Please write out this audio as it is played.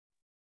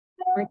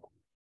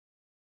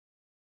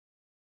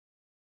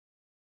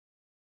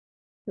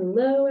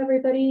Hello,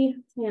 everybody,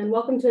 and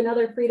welcome to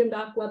another Freedom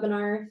Doc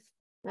webinar.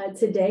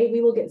 Today,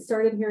 we will get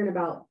started here in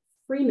about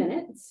 3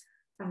 minutes.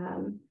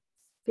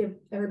 Give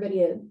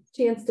everybody a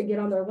chance to get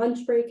on their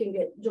lunch break and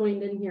get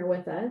joined in here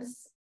with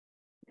us.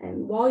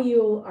 And while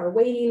you are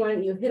waiting, why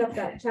don't you hit up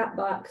that chat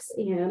box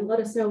and let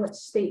us know which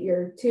state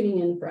you're tuning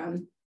in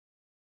from.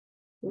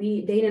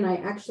 Dane and I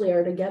actually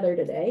are together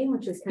today,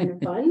 which is kind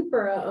of fun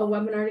for a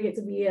webinar to get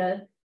to be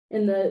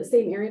in the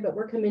same area, but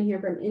we're coming here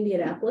from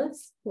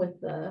Indianapolis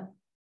with a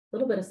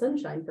little bit of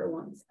sunshine for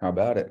once. How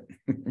about it?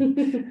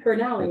 For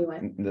now,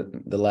 anyway.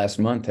 The last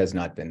month has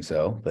not been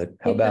so, but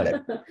how about it?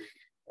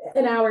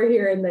 An hour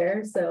here and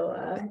there. So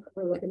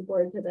we're looking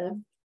forward to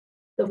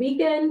the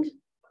weekend.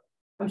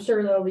 I'm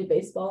sure there'll be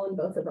baseball in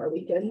both of our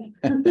weekends.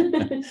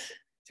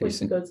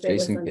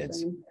 Chasing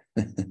kids.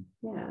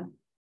 Yeah.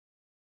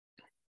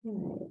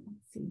 All right,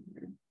 let's see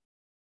here.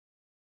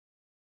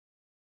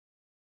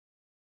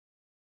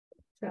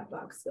 Chat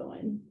box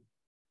going.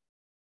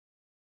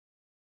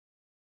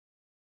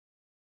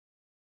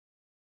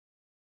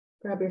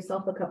 Grab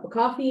yourself a cup of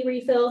coffee,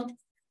 refill,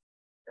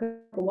 cup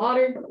of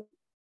water.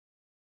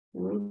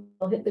 And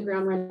we'll hit the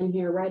ground running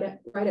here right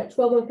at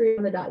 12:03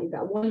 on the dot. You've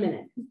got 1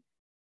 minute.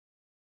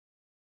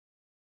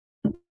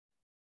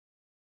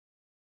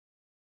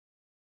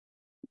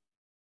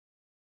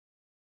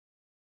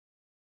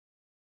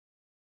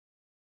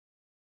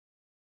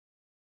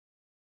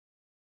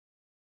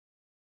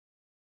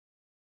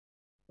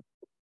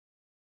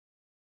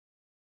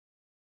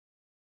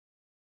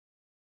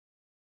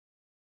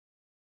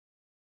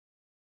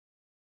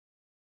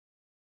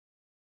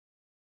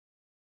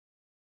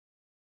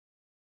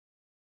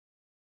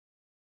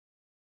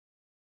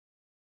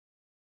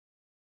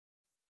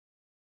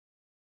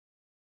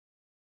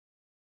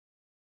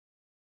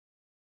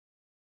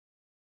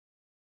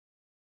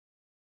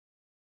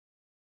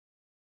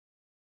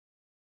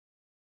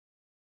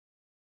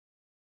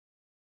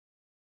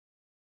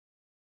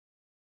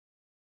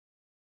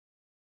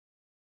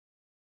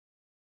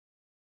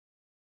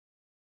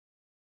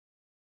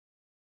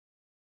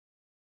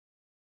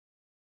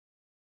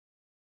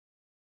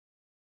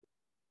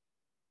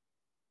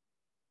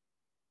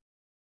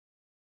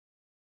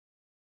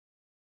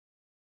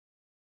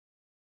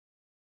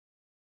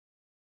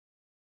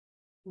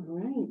 All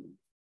right.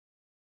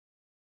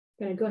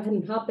 Going to go ahead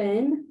and hop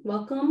in.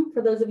 Welcome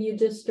for those of you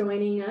just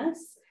joining us.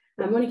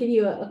 I want to give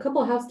you a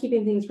couple of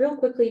housekeeping things real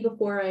quickly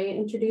before I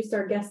introduce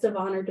our guest of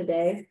honor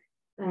today.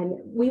 And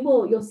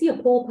you'll see a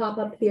poll pop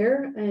up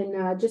here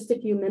in just a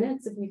few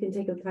minutes. If you can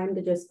take the time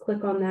to just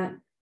click on that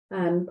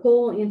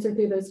poll, answer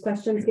through those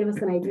questions, give us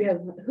an idea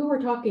of who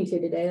we're talking to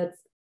today. That's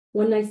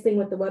one nice thing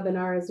with the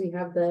webinar is we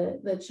have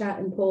the chat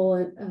and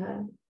poll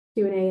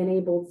Q&A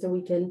enabled so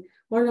we can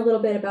learn a little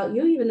bit about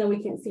you, even though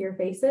we can't see your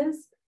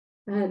faces.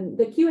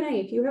 The Q&A,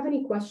 if you have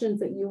any questions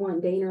that you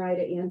want Dane or I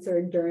to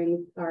answer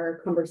during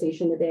our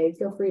conversation today,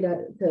 feel free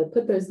to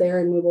put those there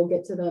and we will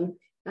get to them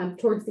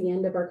towards the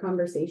end of our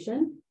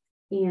conversation.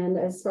 And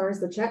as far as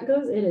the chat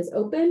goes, it is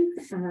open.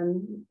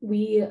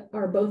 We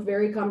are both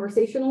very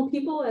conversational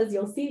people, as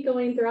you'll see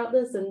going throughout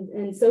this,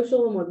 and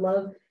social, and would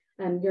love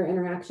your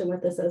interaction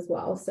with this as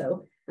well.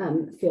 So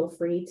feel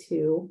free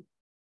to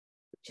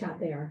chat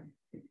there.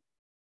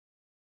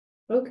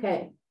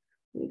 Okay,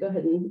 let me go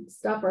ahead and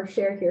stop our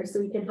share here so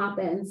we can hop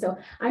in. So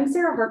I'm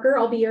Sarah Harker.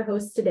 I'll be your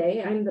host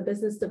today. I'm the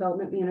Business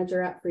Development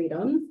Manager at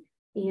Freedom.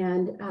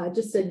 And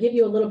just to give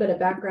you a little bit of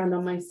background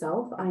on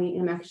myself, I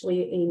am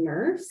actually a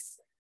nurse,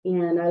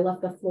 and I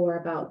left the floor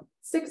about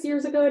 6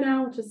 years ago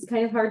now, which is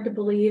kind of hard to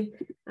believe,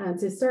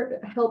 to start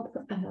help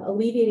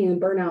alleviating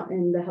burnout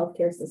in the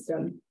healthcare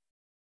system.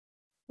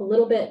 A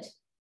little bit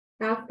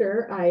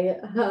after I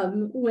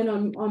went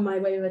on my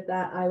way with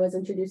that, I was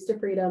introduced to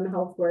Freedom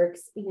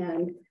Healthworks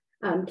and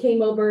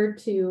came over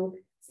to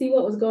see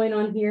what was going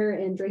on here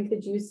and drink the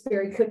juice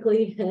very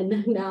quickly.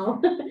 And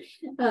now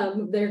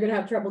they're going to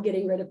have trouble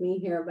getting rid of me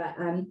here.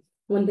 But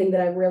one thing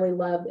that I really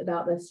loved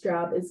about this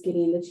job is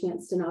getting the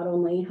chance to not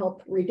only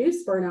help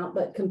reduce burnout,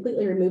 but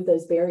completely remove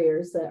those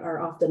barriers that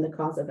are often the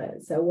cause of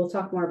it. So we'll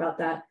talk more about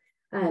that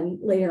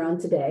later on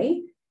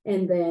today.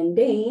 And then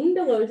Dane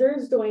Delozier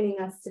is joining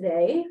us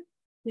today.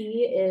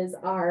 He is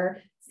our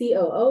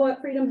COO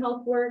at Freedom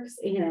Healthworks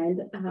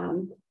and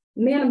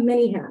man of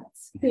many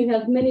hats. He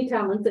has many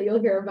talents that you'll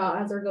hear about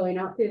as we're going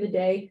out through the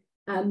day.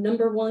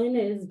 Number one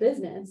is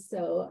business.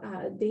 So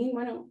Dane,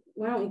 why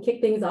don't we kick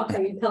things off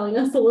by you telling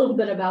us a little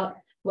bit about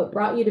what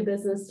brought you to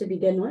business to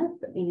begin with,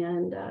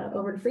 and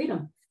over to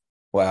Freedom.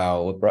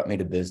 Wow, what brought me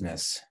to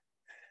business?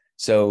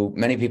 So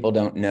many people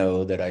don't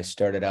know that I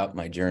started out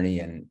my journey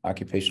in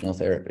occupational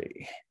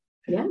therapy.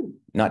 Yeah.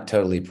 Not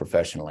totally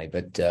professionally,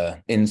 but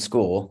in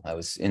school. I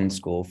was in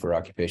school for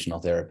occupational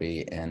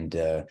therapy, and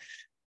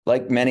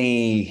like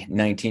many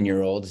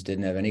 19-year-olds,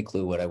 didn't have any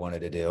clue what I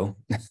wanted to do,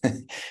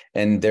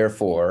 and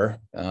therefore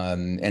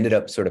ended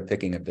up sort of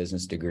picking a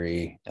business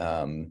degree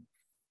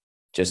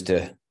just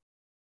to,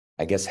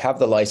 I guess, have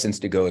the license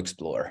to go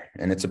explore.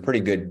 And it's a pretty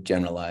good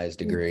generalized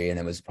degree, and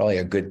it was probably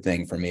a good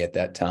thing for me at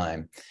that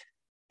time.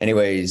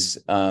 Anyways,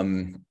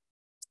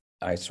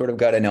 I sort of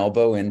got an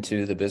elbow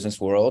into the business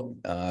world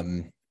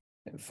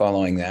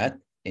following that,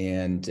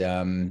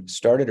 and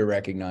started to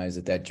recognize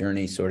that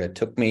journey sort of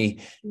took me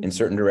in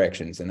certain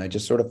directions, and I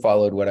just sort of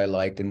followed what I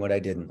liked and what I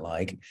didn't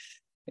like.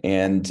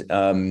 And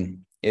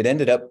it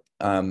ended up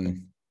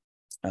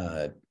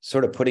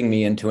sort of putting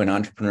me into an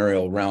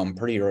entrepreneurial realm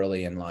pretty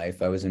early in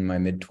life. I was in my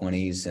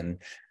mid-20s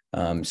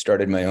and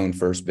started my own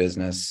first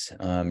business,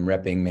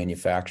 repping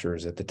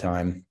manufacturers at the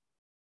time.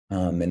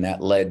 And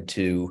that led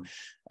to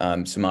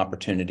some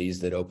opportunities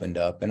that opened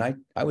up. And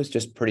I was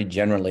just pretty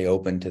generally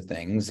open to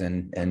things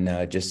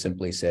and just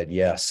simply said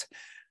yes.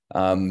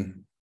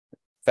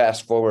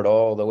 Fast forward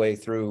all the way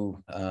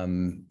through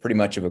pretty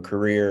much of a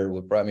career.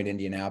 What brought me to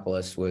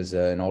Indianapolis was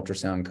an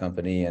ultrasound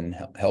company and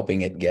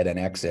helping it get an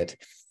exit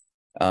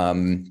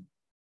in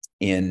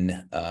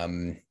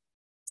the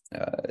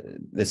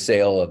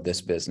sale of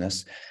this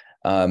business.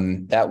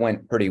 That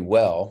went pretty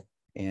well,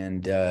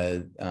 and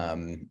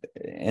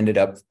ended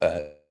up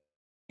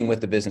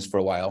with the business for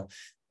a while,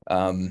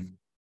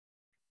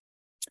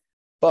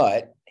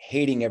 but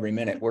hating every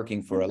minute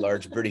working for a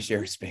large British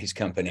aerospace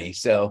company.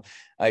 So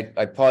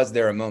I paused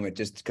there a moment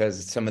just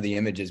because some of the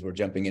images were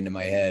jumping into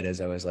my head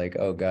as I was like,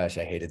 oh gosh,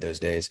 I hated those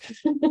days.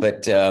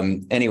 But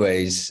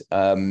anyways,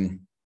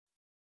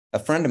 a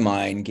friend of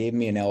mine gave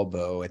me an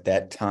elbow at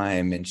that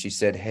time, and she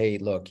said, hey,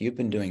 look, you've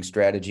been doing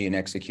strategy and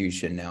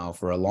execution now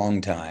for a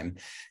long time.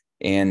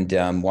 And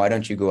why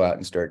don't you go out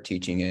and start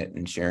teaching it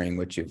and sharing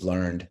what you've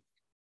learned?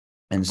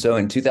 And so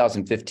in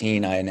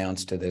 2015, I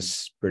announced to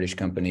this British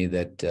company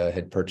that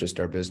had purchased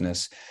our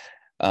business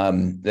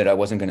that I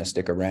wasn't going to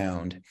stick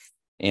around.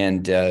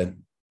 And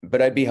but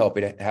I'd be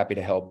happy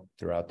to help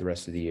throughout the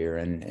rest of the year.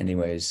 And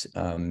anyways,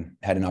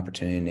 had an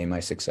opportunity to name my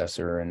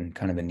successor, and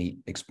kind of a neat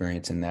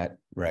experience in that,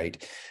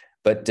 right?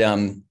 But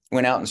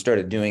went out and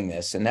started doing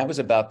this. And that was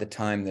about the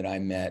time that I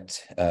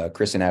met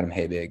Chris and Adam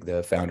Habig,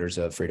 the founders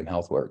of Freedom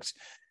Healthworks.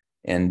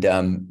 And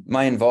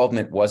my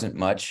involvement wasn't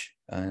much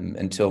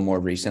until more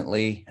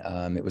recently.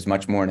 It was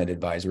much more in an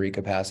advisory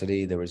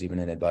capacity. There was even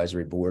an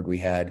advisory board we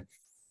had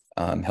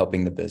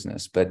helping the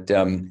business. But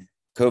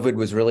COVID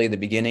was really the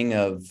beginning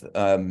of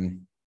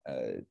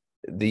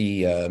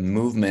the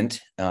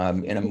movement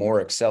in a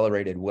more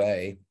accelerated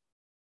way.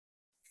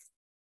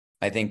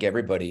 I think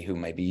everybody who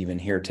might be even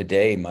here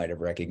today might have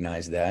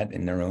recognized that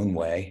in their own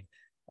way.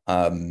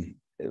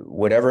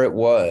 Whatever it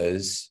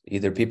was,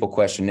 either people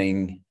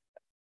questioning,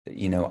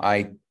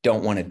 I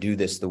don't want to do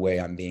this the way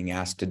I'm being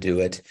asked to do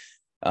it,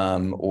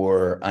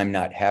 or I'm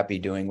not happy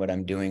doing what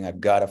I'm doing,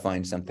 I've got to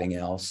find something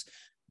else.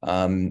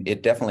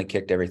 It definitely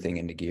kicked everything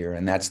into gear.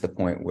 And that's the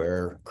point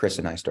where Chris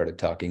and I started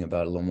talking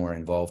about a little more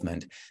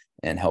involvement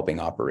and helping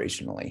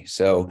operationally.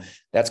 So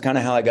that's kind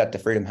of how I got to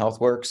Freedom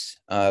Healthworks.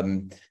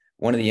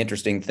 One of the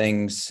interesting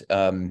things,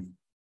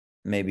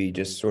 maybe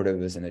just sort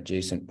of as an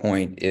adjacent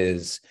point,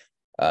 is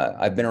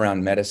I've been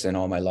around medicine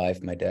all my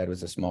life. My dad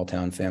was a small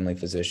town family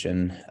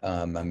physician.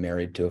 I'm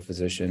married to a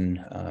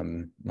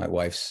physician. My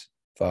wife's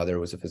father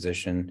was a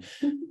physician.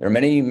 There are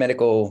many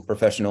medical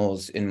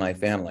professionals in my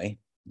family.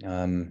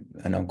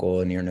 An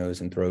uncle, an ear,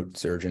 nose, and throat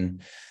surgeon.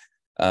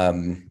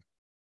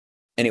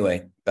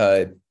 Anyway,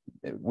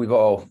 we've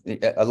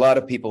a lot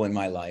of people in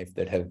my life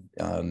that have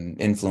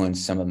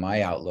influenced some of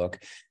my outlook.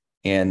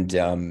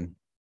 And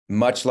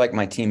much like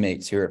my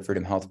teammates here at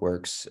Freedom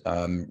Healthworks,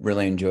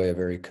 really enjoy a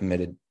very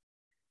committed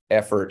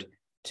effort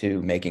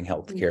to making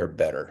healthcare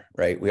better,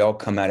 right? We all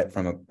come at it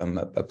from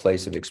a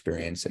place of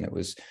experience, and it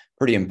was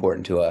pretty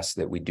important to us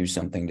that we do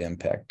something to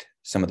impact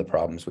some of the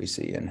problems we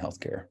see in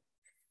healthcare.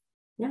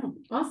 Yeah,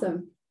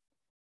 awesome.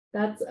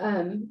 That's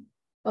a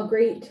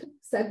great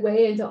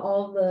segue into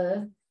all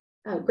the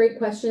great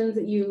questions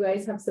that you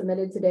guys have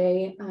submitted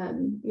today.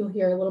 You'll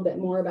hear a little bit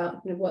more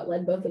about kind of what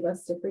led both of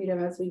us to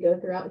Freedom as we go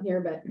throughout here,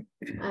 but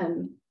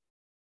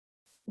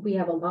we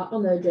have a lot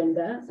on the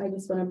agenda. I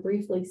just want to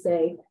briefly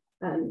say,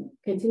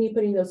 continue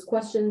putting those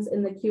questions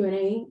in the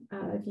Q&A.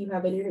 If you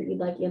have any that you'd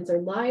like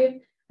answered live,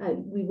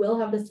 we will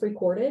have this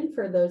recorded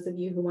for those of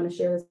you who want to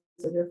share this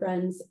with your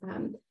friends,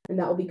 and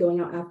that will be going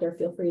out after.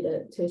 Feel free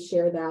to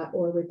share that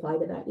or reply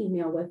to that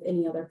email with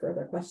any other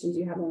further questions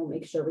you have, and we'll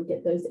make sure we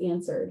get those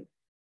answered.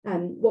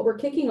 And what we're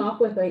kicking off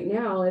with right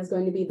now is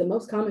going to be the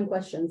most common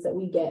questions that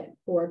we get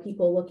for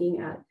people looking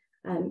at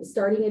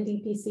starting a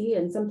DPC,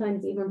 and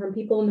sometimes even from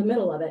people in the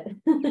middle of it.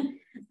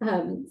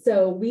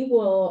 So we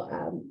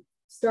will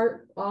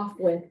start off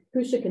with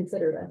who should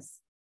consider this.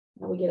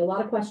 We get a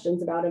lot of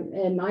questions about it.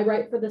 Am I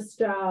right for this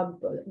job?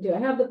 Do I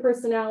have the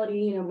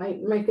personality?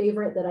 My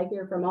favorite that I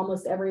hear from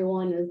almost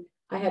everyone is,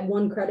 I had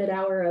 1 credit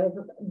hour of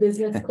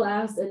business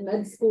class in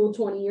med school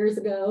 20 years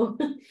ago.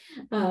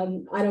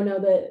 I don't know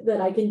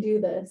that I can do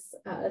this.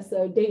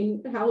 So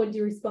Dane, how would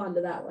you respond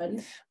to that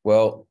one?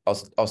 Well,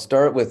 I'll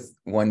start with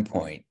one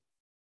point.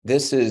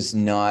 This is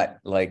not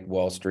like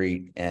Wall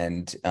Street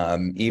and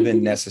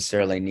even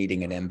necessarily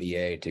needing an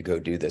MBA to go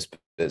do this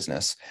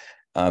business.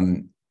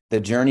 The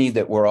journey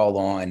that we're all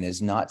on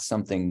is not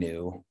something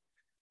new.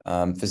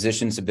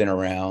 Physicians have been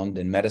around,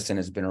 and medicine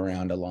has been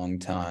around a long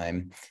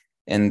time.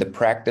 And the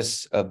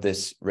practice of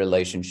this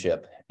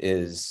relationship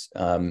is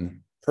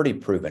pretty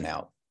proven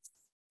out.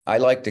 I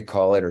like to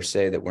call it or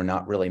say that we're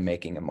not really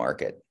making a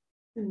market.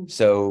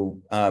 So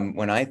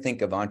when I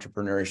think of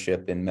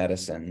entrepreneurship in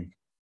medicine,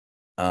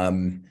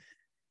 to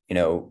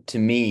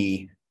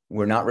me,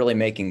 we're not really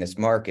making this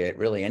market.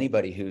 Really,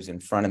 anybody who's in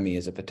front of me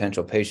is a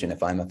potential patient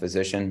if I'm a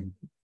physician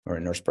or a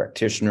nurse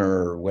practitioner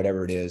or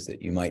whatever it is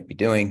that you might be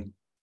doing.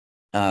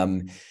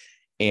 I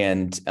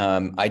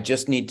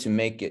just need to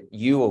make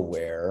you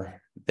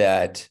aware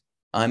that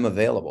I'm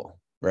available,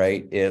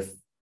 right? If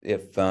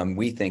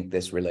we think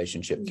this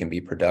relationship can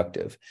be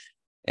productive.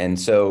 And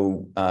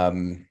so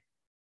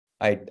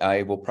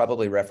I will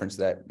probably reference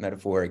that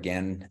metaphor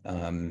again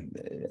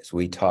as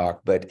we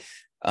talk, but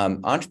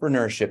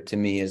entrepreneurship to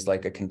me is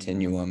like a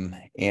continuum.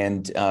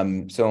 And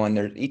so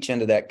on each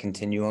end of that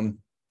continuum,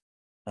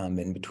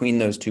 in between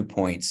those 2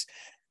 points,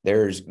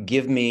 there's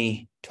give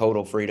me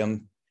total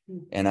freedom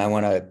and I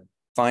want to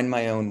find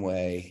my own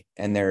way,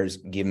 and there's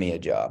give me a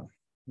job,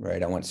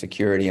 right? I want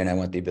security and I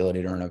want the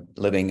ability to earn a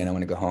living, and I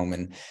want to go home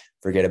and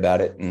forget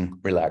about it and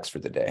relax for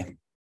the day.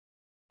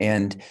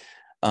 And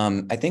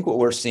I think what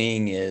we're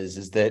seeing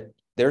is that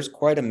there's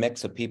quite a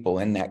mix of people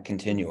in that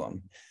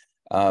continuum.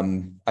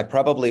 I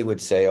probably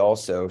would say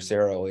also,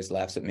 Sarah always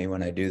laughs at me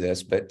when I do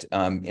this, but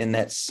in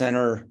that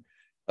center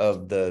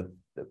of the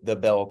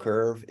bell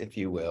curve, if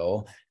you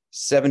will,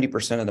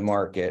 70% of the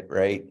market,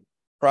 right,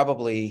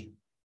 probably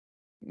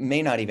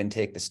may not even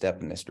take the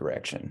step in this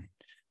direction.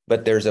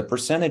 But there's a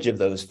percentage of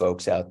those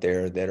folks out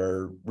there that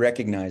are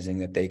recognizing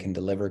that they can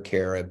deliver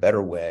care a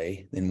better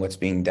way than what's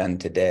being done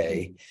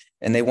today.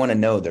 And they want to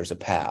know there's a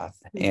path.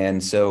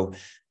 And so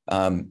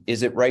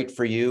is it right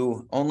for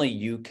you? Only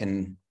you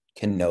can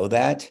know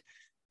that.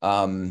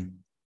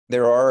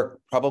 There are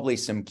probably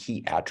some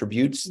key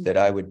attributes that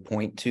I would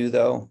point to,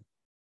 though.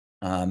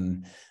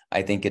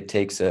 I think it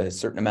takes a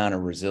certain amount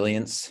of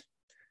resilience.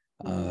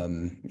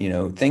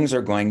 Things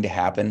are going to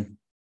happen.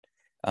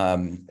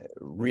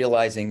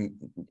 Realizing,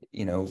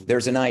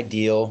 there's an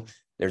ideal,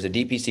 there's a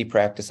DPC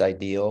practice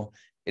ideal.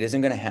 It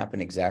isn't going to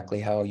happen exactly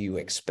how you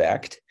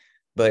expect,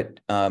 but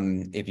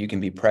if you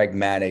can be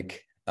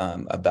pragmatic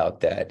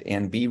about that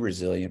and be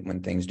resilient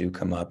when things do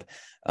come up,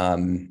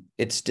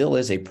 it still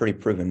is a pretty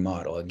proven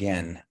model.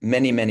 Again,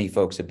 many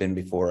folks have been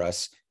before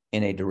us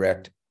in a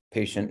direct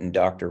patient and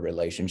doctor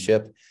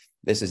relationship.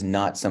 This is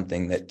not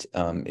something that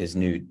is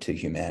new to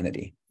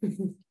humanity.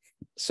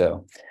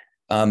 So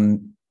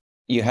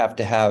you have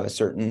to have a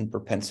certain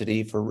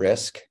propensity for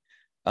risk.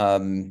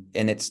 And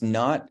it's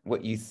not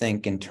what you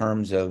think in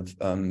terms of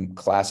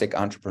classic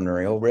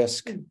entrepreneurial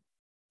risk,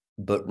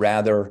 but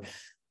rather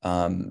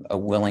a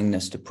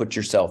willingness to put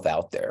yourself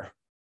out there.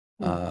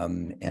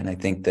 And I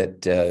think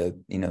that,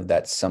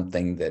 that's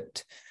something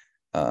that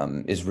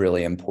is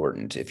really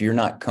important. If you're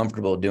not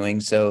comfortable doing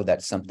so,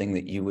 that's something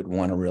that you would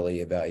want to really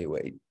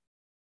evaluate.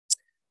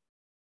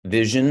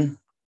 Vision.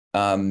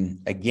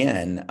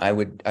 Again, I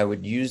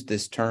would use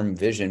this term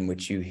vision,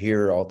 which you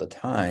hear all the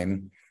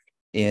time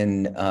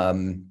in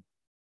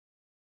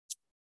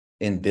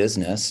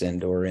business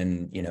or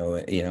in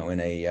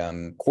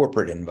a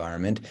corporate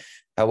environment.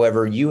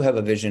 However, you have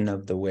a vision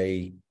of the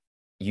way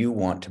you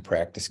want to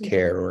practice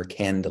care or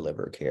can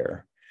deliver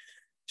care.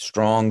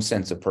 Strong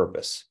sense of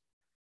purpose.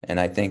 And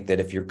I think that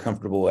if you're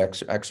comfortable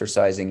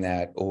exercising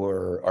that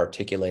or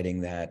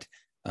articulating that,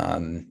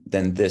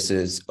 then this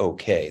is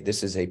okay.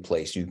 This is a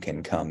place you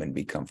can come and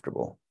be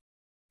comfortable.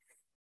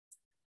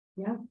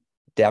 Yeah.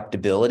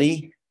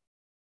 Adaptability,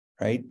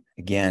 right?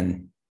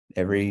 Again,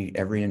 every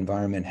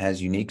environment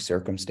has unique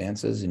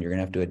circumstances, and you're going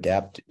to have to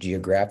adapt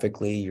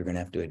geographically. You're going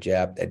to have to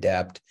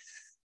adapt.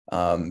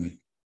 To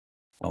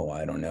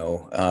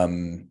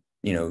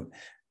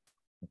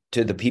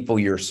the people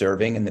you're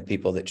serving and the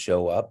people that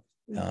show up.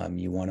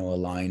 You want to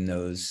align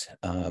those,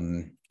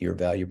 your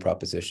value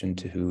proposition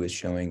to who is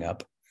showing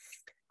up.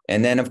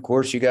 And then, of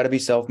course, you got to be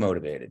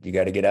self-motivated. You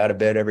got to get out of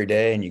bed every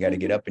day, and you got to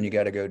get up and you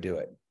got to go do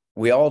it.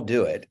 We all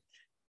do it.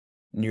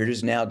 You're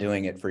just now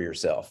doing it for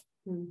yourself.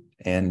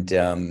 And,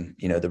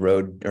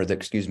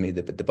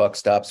 the buck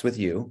stops with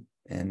you.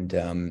 And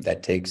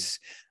that takes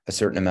a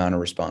certain amount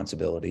of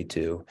responsibility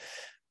too.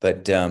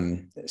 But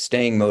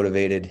staying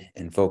motivated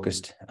and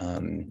focused,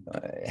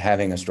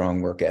 having a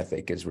strong work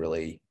ethic is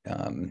really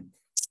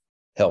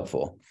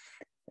helpful.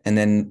 And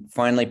then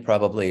finally,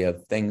 probably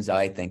of things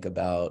I think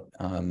about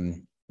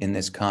in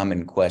this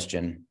common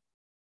question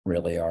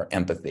really are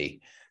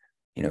empathy.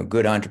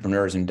 Good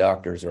entrepreneurs and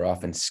doctors are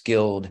often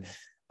skilled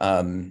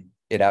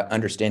at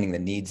understanding the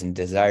needs and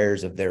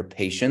desires of their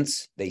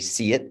patients. They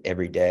see it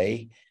every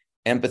day.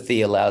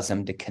 Empathy allows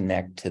them to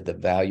connect to the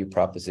value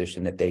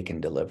proposition that they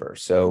can deliver.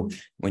 So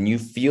when you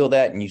feel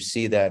that and you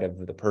see that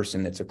of the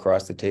person that's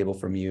across the table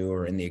from you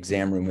or in the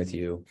exam room with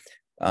you,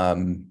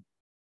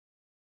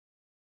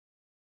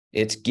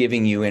 it's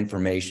giving you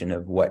information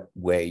of what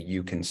way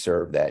you can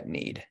serve that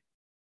need.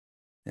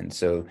 And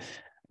so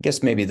I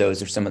guess maybe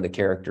those are some of the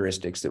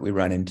characteristics that we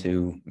run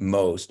into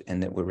most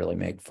and that would really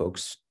make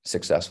folks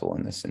successful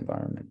in this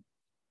environment.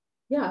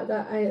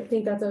 Yeah, I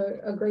think that's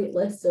a great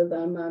list of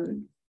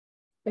them.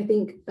 I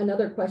think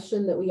another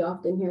question that we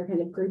often hear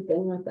kind of grouped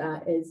in with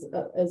that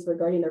is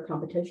regarding their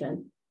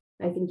competition.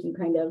 I think you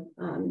kind of,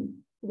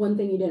 one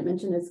thing you didn't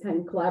mention is kind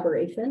of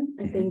collaboration.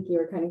 I think you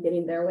were kind of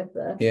getting there with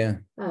the,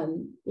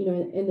 in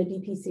the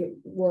DPC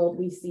world,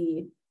 we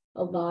see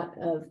a lot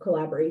of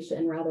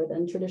collaboration rather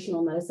than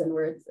traditional medicine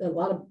where it's a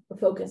lot of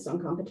focus on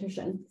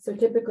competition. So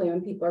typically when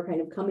people are kind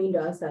of coming to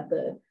us at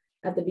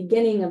the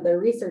beginning of their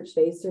research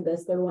phase through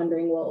this, they're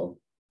wondering, well,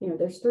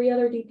 there's 3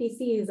 other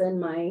DPCs in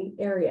my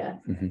area.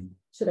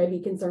 Should I be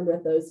concerned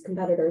with those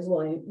competitors?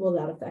 Will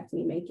that affect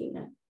me making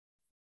it?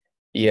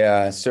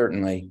 Yeah,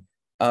 certainly.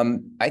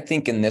 I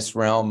think in this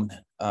realm,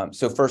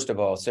 so first of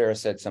all, Sarah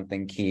said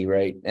something key,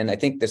 right? And I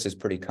think this is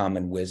pretty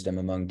common wisdom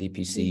among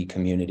DPC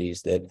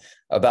communities that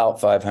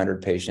about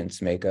 500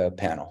 patients make a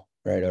panel,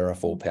 right? Or a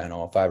full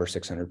panel, 500 or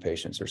 600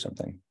 patients or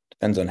something.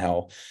 Depends on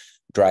how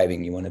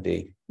driving you want to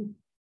be.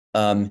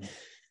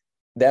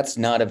 That's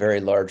not a very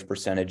large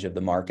percentage of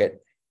the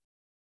market.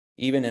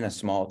 Even in a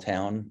small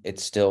town,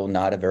 it's still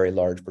not a very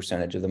large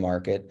percentage of the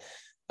market.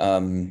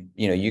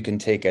 You can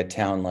take a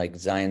town like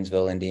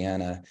Zionsville,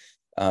 Indiana.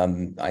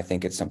 I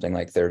think it's something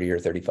like 30 or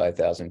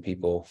 35,000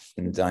 people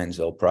in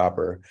Zionsville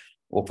proper.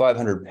 Well,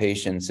 500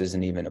 patients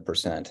isn't even a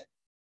percent.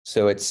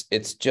 So it's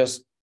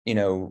just,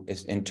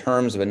 it's in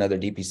terms of another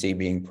DPC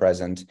being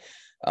present,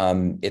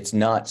 it's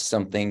not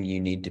something you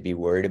need to be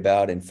worried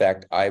about. In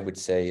fact, I would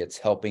say it's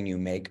helping you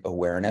make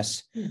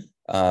awareness.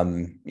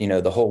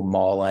 The whole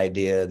mall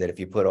idea that if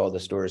you put all the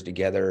stores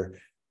together,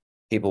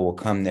 people will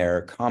come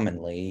there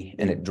commonly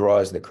and it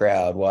draws the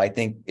crowd. Well, I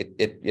think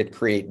it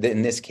creates,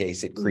 in this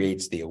case, it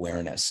creates the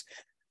awareness.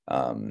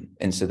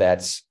 And so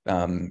that's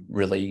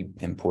really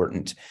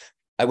important.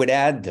 I would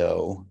add,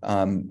 though,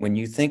 when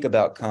you think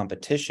about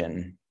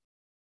competition,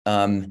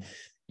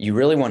 you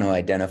really want to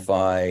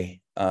identify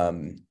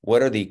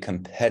what are the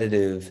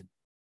competitive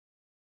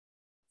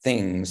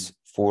things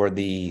for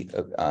the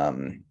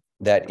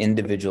that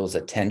individual's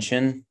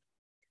attention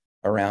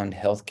around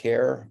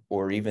healthcare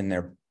or even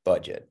their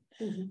budget.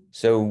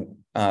 So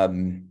a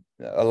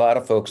lot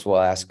of folks will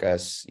ask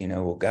us,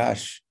 well,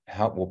 gosh,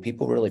 how will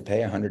people really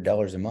pay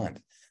 $100 a month?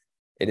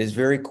 It is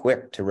very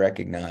quick to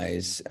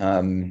recognize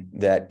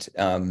that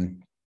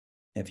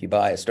if you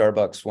buy a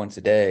Starbucks once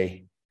a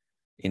day,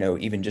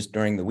 even just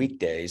during the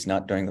weekdays,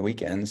 not during the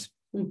weekends,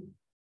 and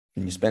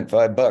you spent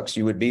 $5,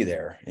 you would be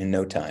there in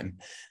no time.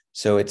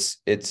 So it's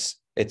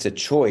a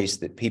choice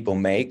that people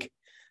make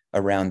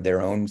around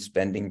their own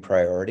spending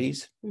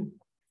priorities.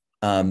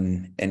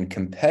 And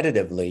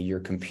competitively, you're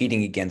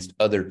competing against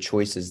other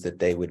choices that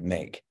they would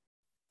make.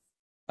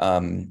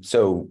 Those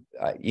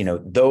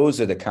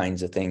are the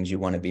kinds of things you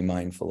want to be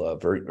mindful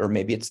of, or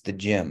maybe it's the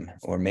gym,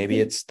 or maybe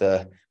it's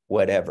the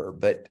whatever,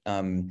 but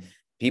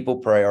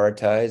people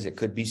prioritize. It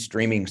could be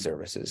streaming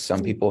services.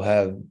 Some people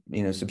have,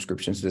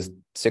 subscriptions to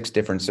 6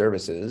 different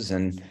services,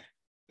 and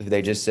if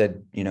they just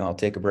said, I'll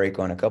take a break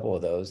on a couple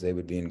of those, they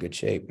would be in good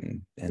shape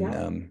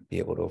and be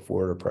able to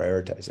afford or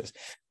prioritize this.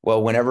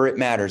 Well, whenever it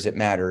matters,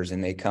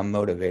 and they come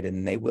motivated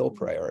and they will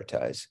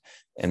prioritize.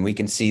 And we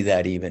can see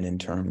that even in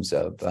terms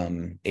of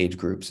age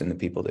groups and the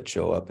people that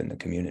show up in the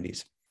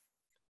communities.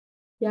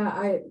 Yeah,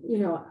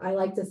 I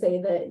like to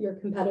say that your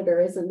competitor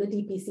isn't the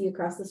DPC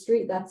across the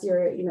street. That's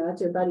your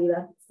buddy.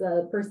 That's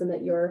the person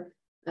that you're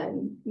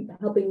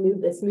helping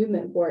move this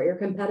movement for. Your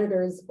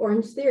competitors,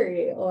 Orange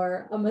Theory,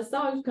 or a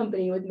massage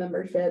company with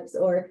memberships,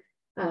 or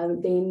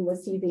Dane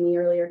was teasing me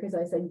earlier because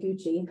I said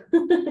Gucci.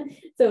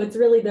 So it's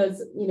really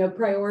those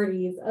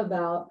priorities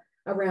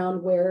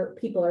around where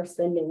people are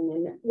spending,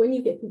 and when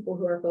you get people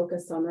who are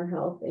focused on their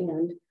health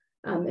and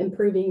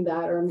improving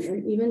that, or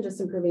even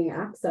just improving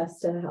access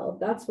to health,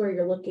 that's where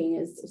you're looking,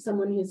 is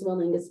someone who's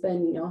willing to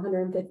spend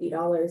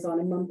 $150 on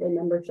a monthly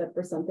membership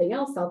for something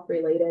else health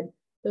related.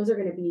 Those are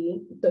going to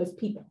be those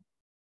people.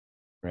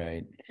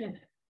 Right. Yeah.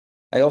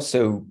 I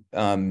also,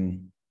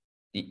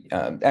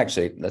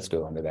 actually, let's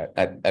go on to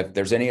that. If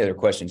there's any other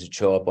questions that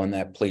show up on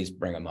that, please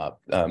bring them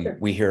up. Sure.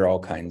 We hear all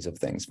kinds of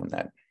things from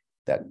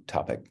that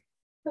topic.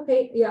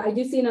 Okay. Yeah, I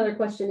do see another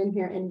question in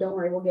here, and don't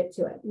worry, we'll get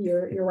to it.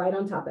 You're right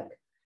on topic.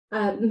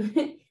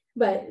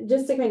 But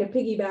just to kind of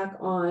piggyback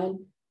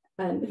on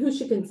who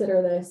should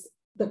consider this,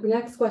 the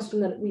next question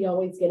that we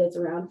always get is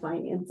around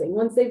financing.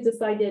 Once they've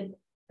decided,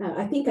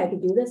 I think I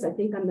could do this, I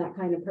think I'm that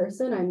kind of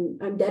person,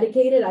 I'm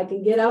dedicated, I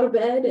can get out of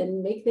bed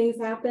and make things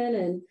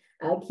happen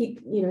and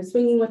keep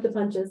swinging with the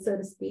punches, so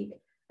to speak.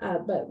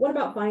 But what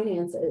about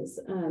finances?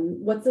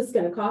 What's this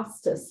going to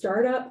cost to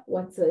start up?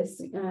 What's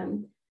this?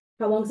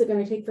 How long is it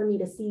going to take for me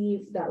to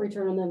see that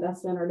return on the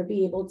investment, or to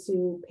be able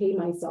to pay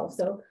myself?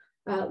 So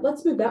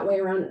let's move that way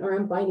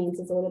around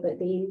finances a little bit,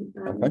 Dane.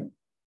 Okay.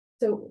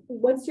 So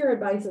what's your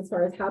advice as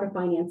far as how to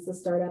finance the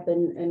startup,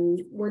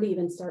 and where to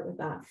even start with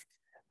that?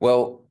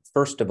 Well,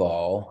 first of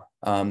all,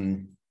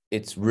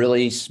 it's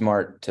really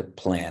smart to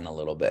plan a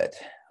little bit.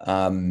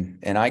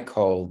 And I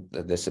call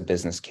this a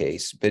business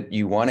case, but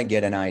you want to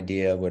get an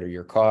idea of what are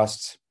your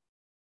costs,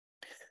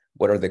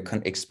 what are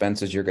the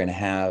expenses you're going to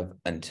have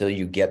until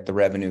you get the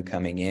revenue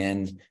coming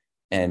in,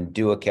 and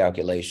do a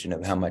calculation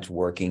of how much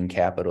working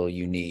capital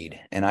you need.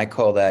 And I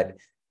call that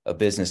a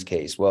business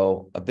case.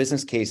 Well, a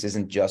business case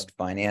isn't just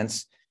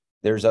finance.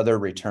 There's other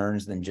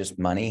returns than just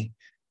money.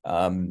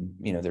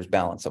 There's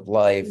balance of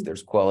life,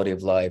 there's quality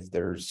of life,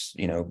 there's,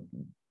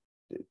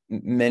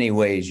 many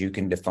ways you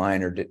can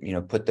define or,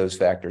 put those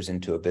factors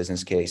into a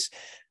business case.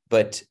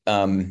 But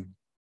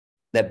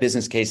that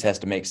business case has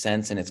to make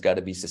sense and it's got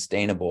to be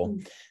sustainable.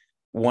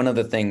 One of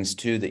the things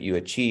too that you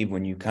achieve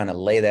when you kind of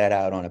lay that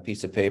out on a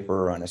piece of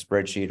paper or on a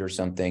spreadsheet or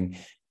something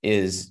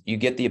is you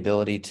get the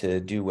ability to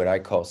do what I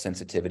call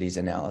sensitivities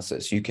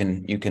analysis. You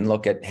can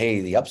look at, hey,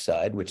 the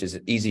upside, which is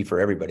easy for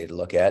everybody to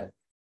look at,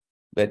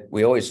 but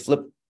we always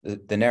flip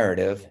the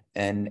narrative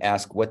and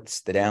ask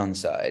what's the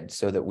downside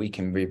so that we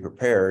can be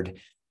prepared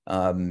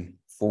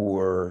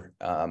for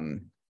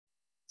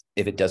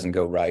if it doesn't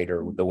go right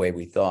or the way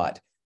we thought.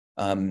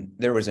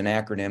 There was an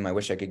acronym. I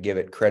wish I could give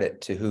it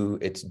credit to who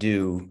it's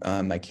due.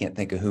 I can't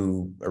think of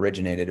who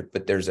originated it,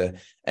 but there's an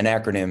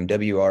acronym,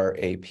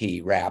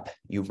 WRAP, WRAP.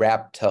 You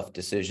wrap tough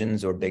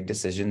decisions or big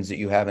decisions that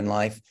you have in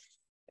life.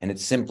 And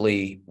it's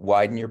simply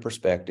widen your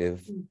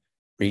perspective,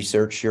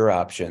 research your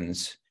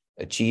options,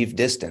 achieve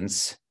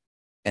distance.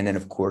 And then,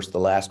 of course, the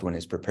last one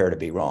is prepare to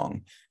be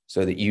wrong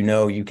so that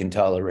you can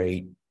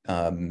tolerate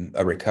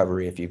a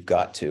recovery if you've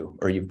got to,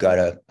 or you've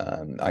got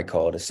I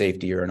call it a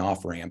safety or an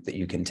off ramp that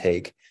you can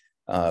take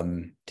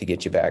to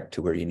get you back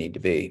to where you need to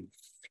be.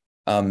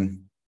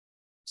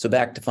 So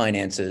back to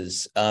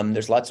finances,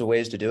 there's lots of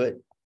ways to do it.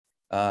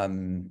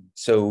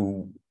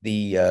 So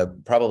the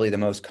probably the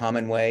most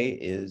common way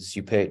is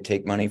you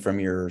take money from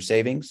your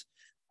savings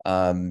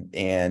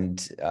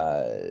and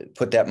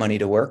put that money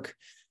to work.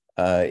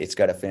 It's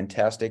got a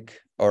fantastic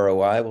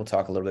ROI. We'll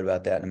talk a little bit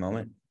about that in a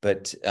moment,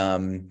 but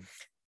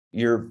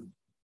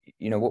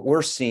what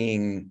we're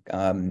seeing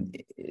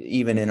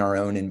even in our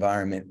own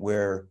environment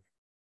where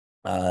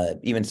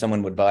even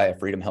someone would buy a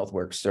Freedom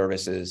Healthworks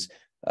services,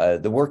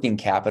 the working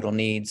capital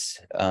needs,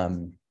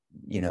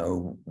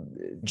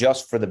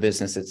 just for the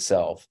business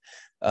itself,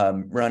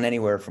 run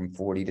anywhere from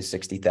 $40,000 to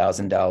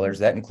 $60,000.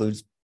 That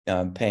includes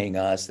paying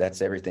us.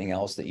 That's everything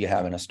else that you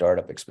have in a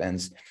startup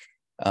expense.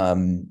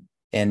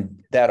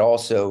 And that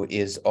also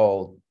is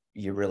all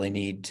you really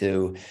need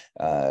to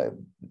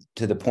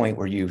the point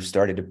where you've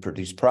started to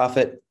produce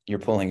profit, you're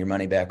pulling your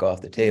money back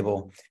off the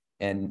table,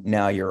 and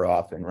now you're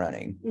off and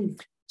running.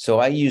 So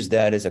I use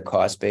that as a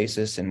cost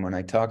basis. And when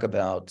I talk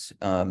about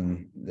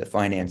the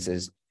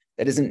finances,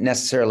 that isn't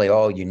necessarily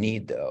all you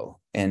need, though.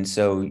 And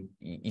so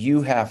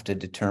you have to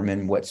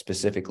determine what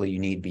specifically you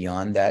need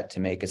beyond that to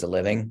make as a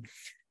living.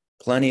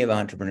 Plenty of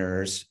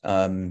entrepreneurs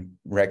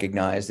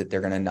recognize that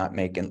they're going to not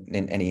make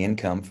any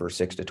income for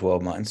 6 to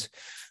 12 months.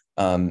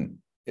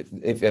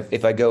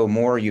 If I go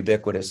more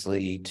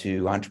ubiquitously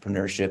to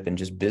entrepreneurship and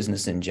just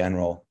business in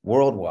general,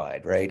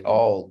 worldwide, right?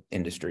 All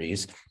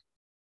industries,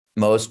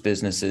 most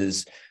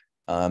businesses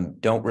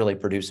don't really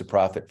produce a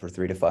profit for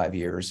 3 to 5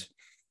 years.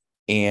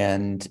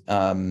 And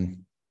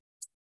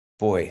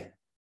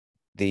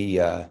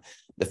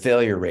the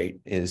failure rate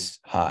is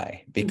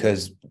high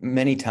because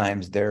many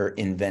times they're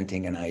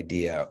inventing an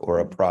idea or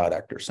a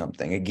product or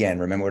something. Again,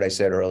 remember what I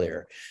said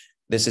earlier.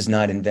 This is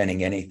not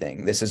inventing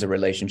anything. This is a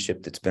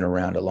relationship that's been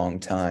around a long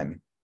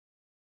time.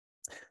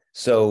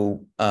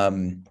 So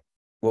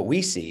what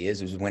we see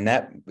is when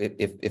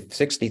if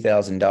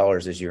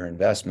 $60,000 is your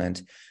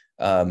investment,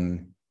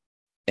 and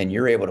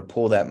you're able to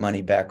pull that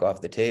money back off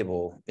the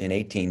table in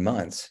 18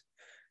 months,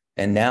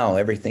 and now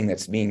everything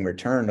that's being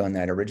returned on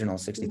that original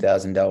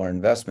 $60,000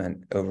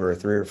 investment over a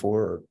 3 or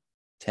 4 or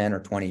 10 or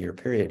 20 year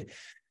period,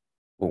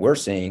 what we're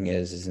seeing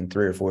is in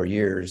 3 or 4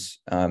 years,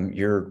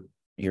 you're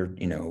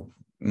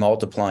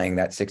multiplying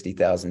that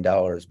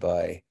 $60,000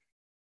 by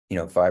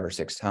 5 or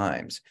 6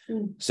 times.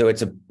 So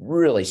it's a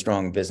really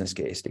strong business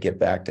case to get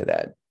back to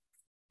that.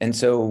 And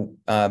so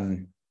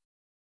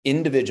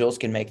individuals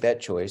can make that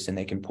choice and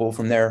they can pull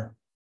from their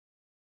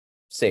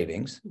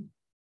savings.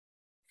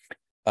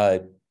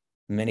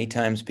 Many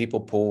times people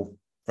pull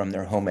from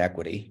their home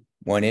equity.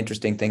 One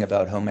interesting thing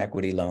about home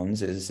equity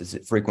loans is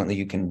that frequently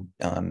you can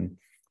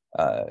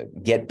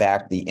get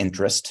back the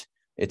interest.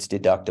 It's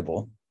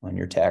deductible on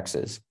your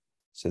taxes.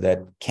 So that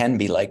can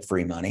be like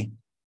free money.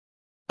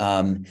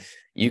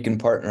 You can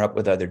partner up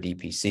with other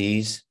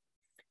DPCs.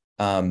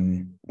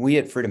 We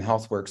at Freedom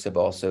Healthworks have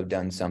also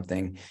done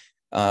something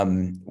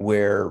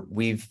where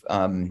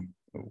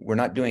we're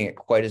not doing it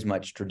quite as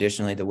much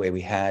traditionally the way we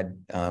had,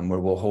 where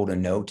we'll hold a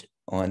note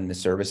on the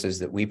services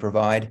that we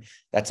provide.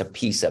 That's a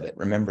piece of it.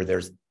 Remember,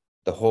 there's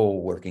the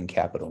whole working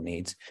capital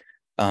needs,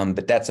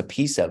 but that's a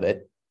piece of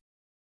it.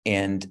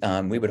 And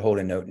we would hold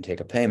a note and take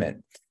a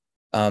payment.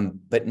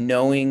 But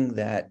knowing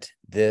that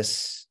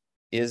this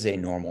is a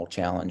normal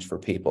challenge for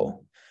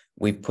people,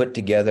 we've put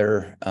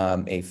together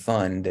a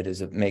fund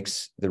that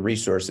makes the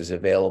resources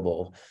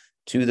available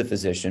to the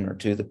physician or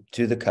to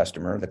the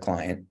customer, the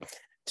client,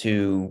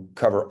 to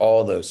cover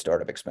all those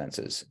startup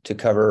expenses, to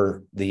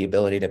cover the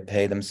ability to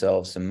pay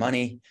themselves some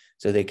money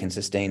so they can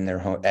sustain their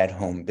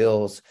at-home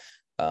bills,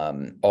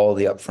 all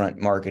the upfront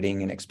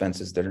marketing and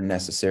expenses that are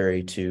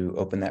necessary to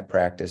open that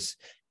practice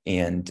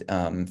and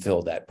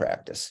fill that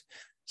practice.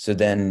 So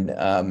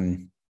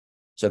then,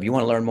 so if you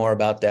want to learn more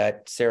about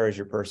that, Sarah's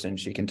your person.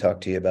 She can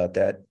talk to you about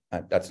that.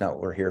 That's not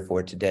what we're here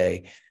for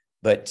today.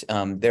 But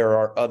there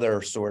are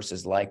other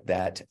sources like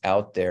that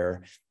out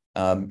there.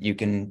 You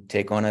can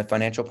take on a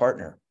financial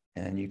partner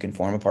and you can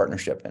form a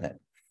partnership in it.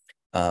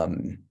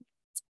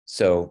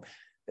 So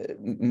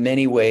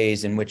many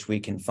ways in which we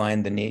can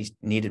find the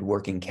needed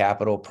working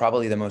capital.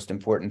 Probably the most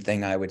important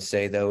thing I would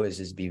say, though,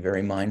 is be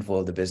very mindful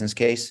of the business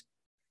case.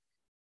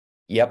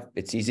 Yep,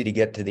 it's easy to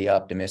get to the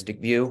optimistic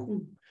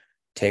view.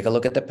 Take a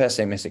look at the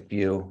pessimistic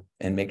view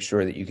and make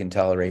sure that you can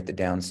tolerate the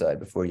downside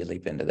before you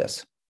leap into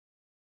this.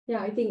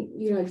 Yeah, I think,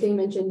 Dane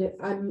mentioned it.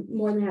 I'm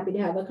more than happy to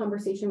have a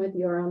conversation with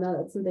you around that.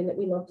 That's something that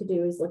we love to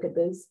do, is look at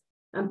those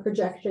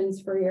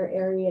projections for your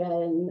area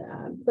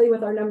and play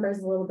with our numbers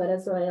a little bit.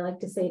 That's what I like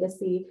to say, to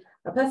see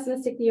a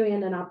pessimistic view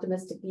and an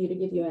optimistic view to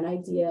give you an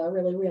idea, a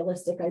really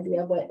realistic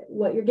idea of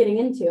what you're getting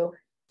into.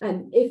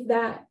 And if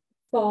that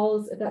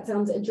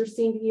sounds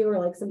interesting to you, or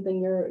like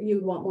something you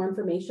want more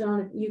information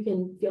on, you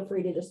can feel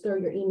free to just throw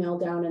your email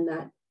down in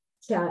that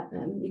chat.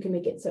 You can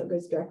make it so it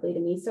goes directly to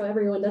me, so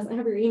everyone doesn't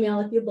have your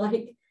email if you'd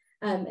like.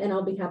 And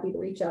I'll be happy to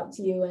reach out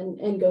to you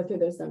and go through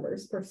those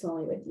numbers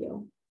personally with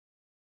you.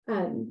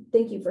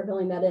 Thank you for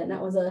filling that in.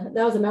 That was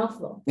a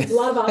mouthful. There's a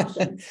lot of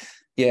options.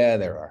 Yeah,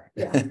 there are.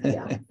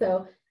 Yeah.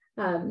 So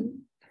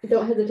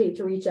don't hesitate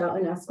to reach out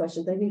and ask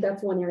questions. I think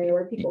that's one area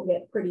where people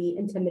get pretty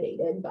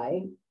intimidated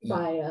by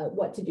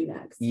what to do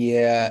next.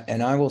 Yeah,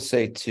 and I will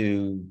say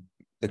to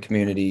the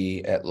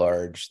community at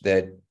large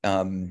that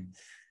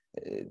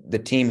the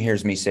team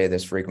hears me say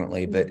this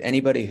frequently, but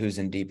anybody who's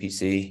in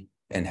DPC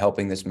and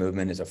helping this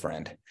movement is a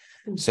friend.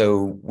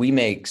 So we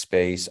make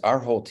space, our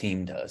whole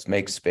team does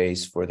make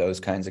space for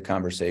those kinds of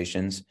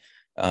conversations.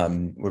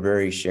 We're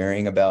very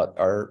sharing about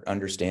our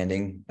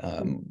understanding.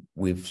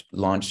 We've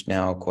launched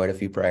now quite a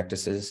few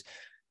practices.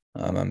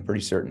 I'm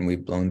pretty certain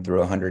we've blown through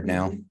 100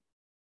 now.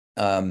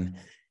 When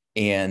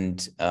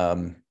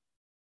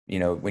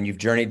you've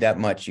journeyed that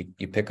much,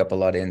 you pick up a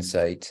lot of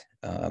insight,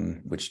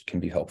 which can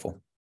be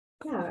helpful.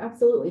 Yeah,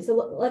 absolutely. So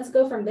let's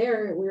go from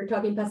there. We were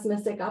talking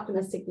pessimistic,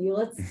 optimistic view.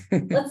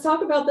 Let's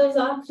talk about those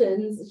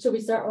options. Should we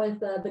start with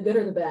the good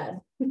or the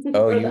bad?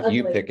 Oh,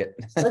 you pick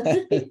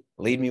it.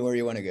 Lead me where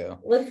you want to go.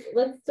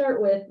 Let's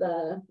start with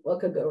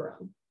what could go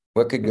wrong.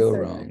 What could go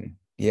wrong?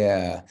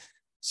 Yeah.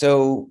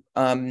 So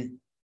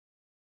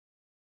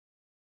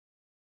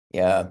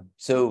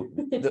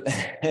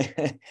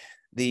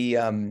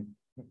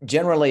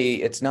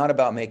generally it's not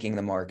about making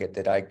the market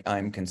that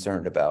I'm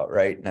concerned about,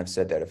 right? And I've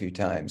said that a few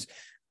times.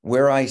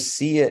 Where I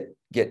see it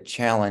get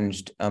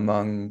challenged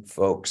among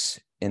folks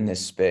in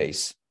this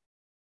space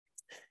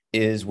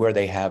is where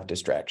they have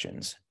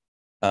distractions.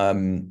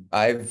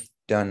 I've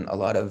done a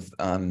lot of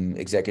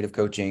executive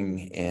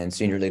coaching and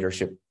senior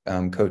leadership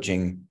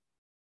coaching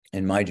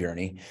in my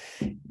journey.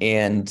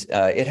 And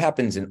it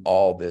happens in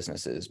all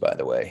businesses, by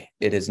the way.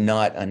 It is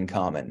not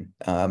uncommon.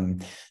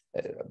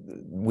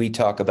 We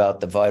talk about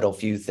the vital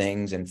few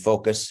things and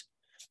focus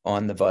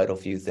on the vital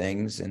few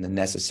things and the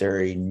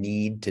necessary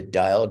need to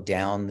dial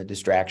down the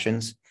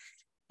distractions.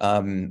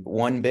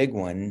 One big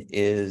one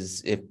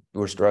is if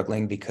we're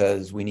struggling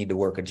because we need to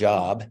work a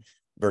job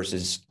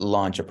versus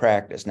launch a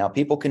practice. Now,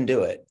 people can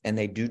do it, and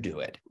they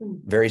do it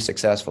very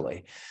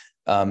successfully,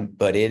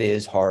 but it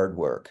is hard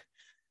work.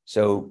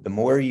 So the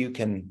more you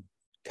can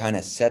kind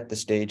of set the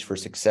stage for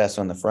success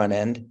on the front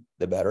end,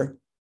 the better.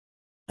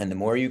 And the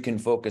more you can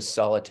focus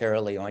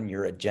solitarily on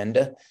your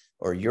agenda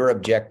or your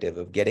objective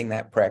of getting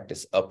that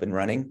practice up and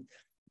running,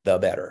 the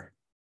better,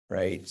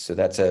 right? So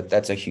that's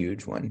a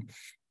huge one.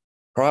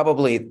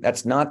 Probably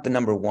that's not the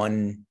number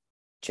one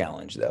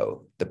challenge,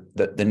 though.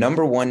 The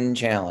number one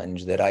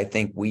challenge that I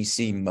think we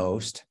see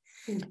most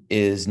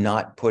is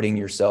not putting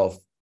yourself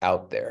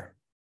out there,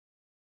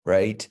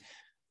 right?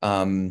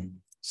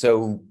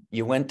 So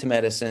you went to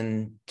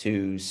medicine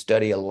to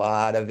study a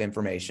lot of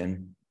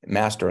information,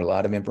 master a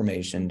lot of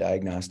information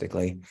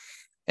diagnostically,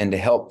 and to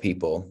help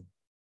people.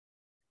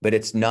 But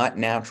it's not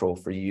natural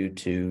for you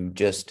to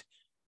just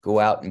go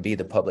out and be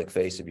the public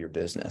face of your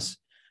business.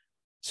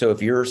 So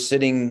if you're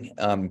sitting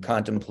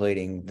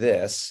contemplating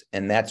this,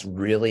 and that's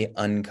really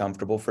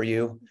uncomfortable for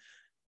you,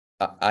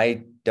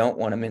 I don't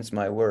want to mince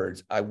my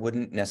words. I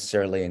wouldn't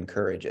necessarily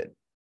encourage it.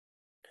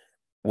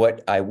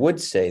 What I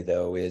would say,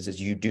 though, is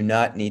you do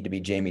not need to be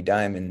Jamie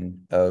Dimon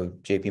of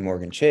JP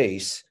Morgan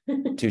Chase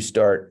to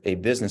start a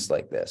business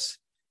like this.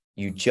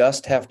 You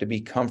just have to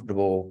be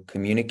comfortable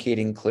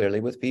communicating clearly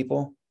with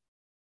people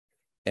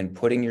and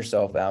putting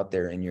yourself out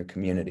there in your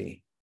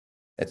community.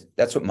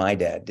 That's what my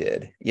dad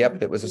did.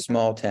 Yep, it was a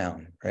small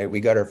town, right? We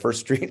got our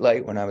first street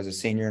light when I was a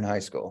senior in high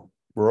school.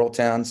 Rural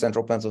town,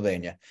 central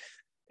Pennsylvania.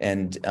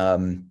 And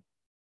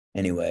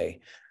anyway,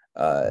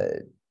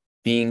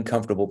 being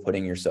comfortable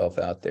putting yourself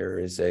out there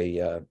is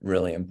a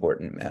really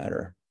important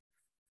matter.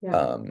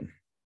 Yeah,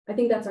 I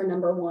think that's our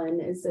number one.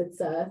 Is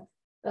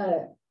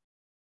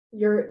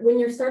when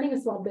you're starting a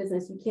small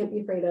business, you can't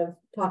be afraid of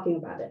talking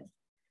about it.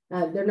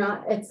 They're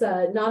not, it's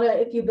not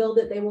a, if you build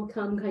it, they will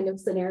come kind of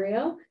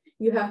scenario.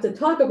 You have to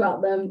talk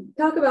about them,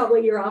 talk about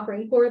what you're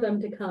offering for them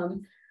to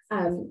come.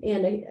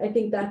 And I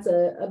think that's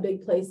a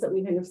big place that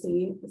we kind of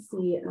see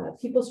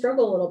people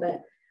struggle a little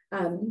bit.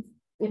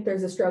 If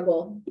there's a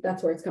struggle,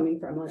 that's where it's coming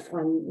from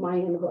on my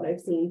end of what I've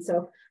seen.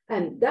 So,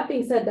 that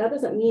being said, that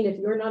doesn't mean if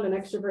you're not an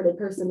extroverted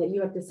person that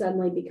you have to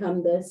suddenly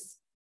become this,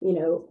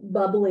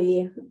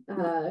 bubbly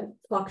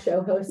talk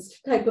show host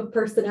type of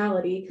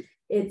personality.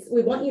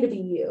 We want you to be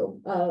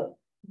you.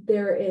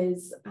 There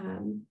is,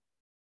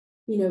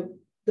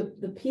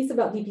 the piece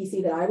about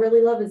DPC that I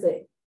really love is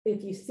that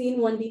if you've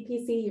seen one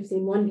DPC, you've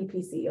seen one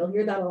DPC. You'll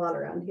hear that a lot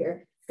around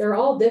here. They're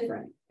all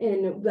different.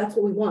 And that's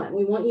what we want.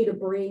 We want you to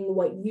bring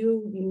what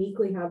you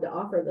uniquely have to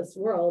offer this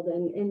world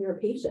and your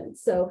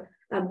patients. So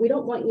we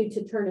don't want you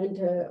to turn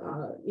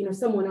into,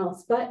 someone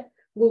else, but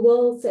we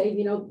will say,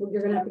 you're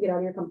going to have to get out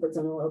of your comfort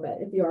zone a little bit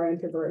if you are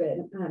introverted.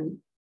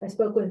 I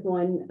spoke with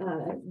one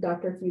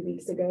doctor a few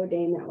weeks ago,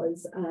 Dane, that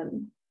was,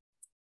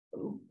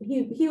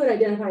 he would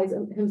identify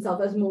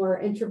himself as more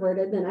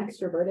introverted than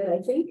extroverted,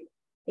 I think.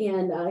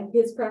 And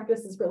his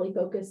practice is really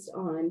focused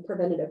on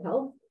preventative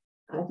health.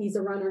 He's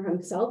a runner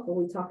himself, and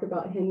we talked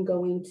about him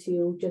going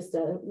to just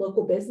a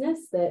local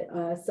business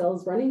that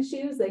sells running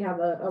shoes. They have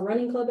a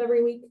running club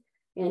every week,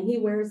 and he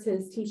wears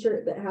his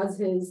t-shirt that has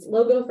his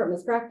logo from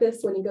his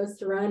practice when he goes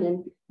to run.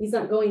 And he's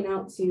not going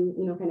out to,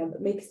 kind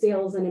of make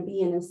sales and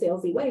be in a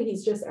salesy way.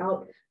 He's just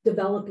out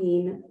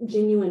developing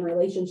genuine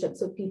relationships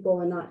with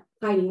people and not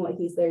hiding what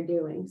he's there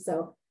doing.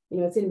 So,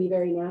 it's going to be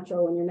very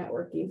natural when you're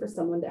networking for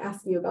someone to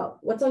ask you about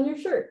what's on your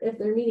shirt if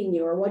they're meeting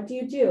you, or what do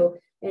you do,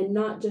 and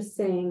not just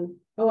saying,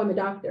 oh, I'm a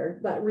doctor,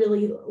 but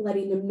really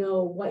letting them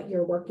know what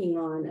you're working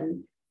on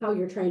and how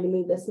you're trying to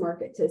move this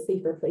market to a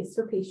safer place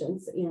for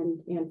patients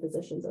and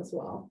physicians as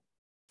well.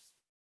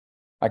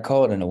 I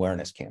call it an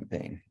awareness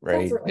campaign,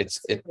 right? Right.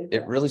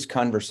 It really is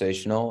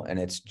conversational, and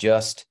it's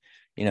just,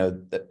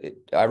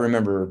 I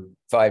remember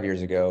 5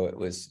 years ago, it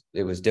was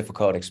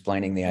difficult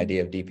explaining the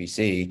idea of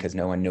DPC because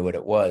no one knew what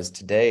it was.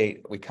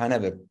 Today, we kind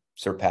of have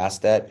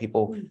surpassed that.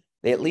 People,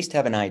 they at least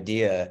have an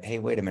idea. Hey,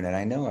 wait a minute,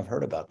 I know I've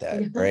heard about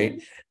that,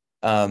 right?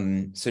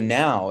 So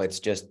now it's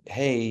just,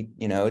 hey,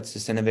 it's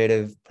this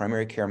innovative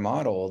primary care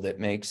model that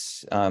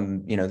makes,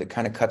 that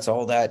kind of cuts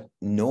all that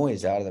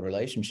noise out of the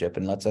relationship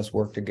and lets us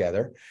work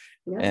together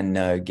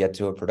and get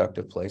to a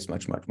productive place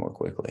much, much more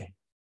quickly.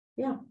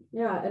 Yeah.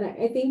 And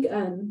I think,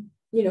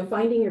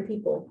 finding your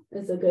people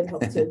is a good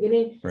help too.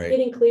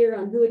 Getting clear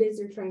on who it is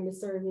you're trying to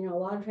serve. A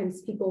lot of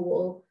times people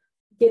will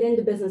get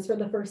into business for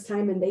the first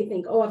time and they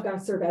think, oh, I've got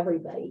to serve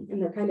everybody.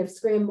 And they're kind of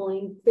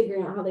scrambling,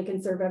 figuring out how they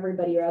can serve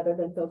everybody rather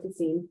than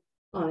focusing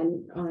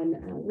on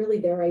really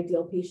their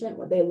ideal patient,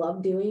 what they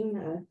love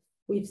doing.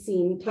 We've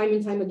seen time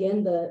and time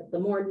again, the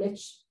more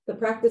niche the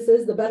practice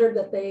is, the better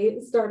that they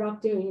start off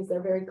doing, is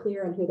they're very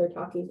clear on who they're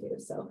talking to.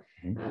 So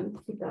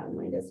keep that in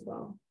mind as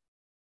well.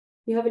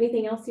 You have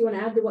anything else you want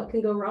to add to what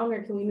can go wrong,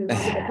 or can we move on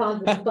to the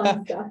positive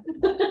fun stuff?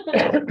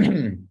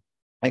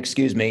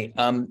 Excuse me.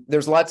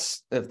 There's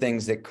lots of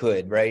things that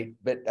could, right?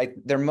 But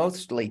they're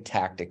mostly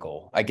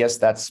tactical. I guess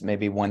that's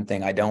maybe one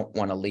thing I don't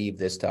want to leave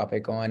this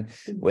topic on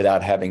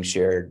without having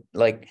shared.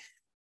 Like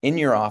in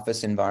your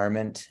office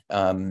environment,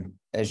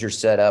 as you're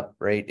set up,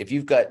 right? If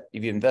you've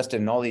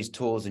invested in all these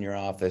tools in your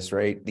office,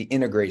 right? The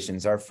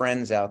integrations, our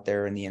friends out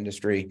there in the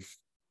industry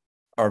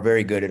are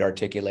very good at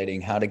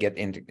articulating how to get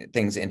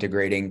things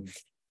integrating.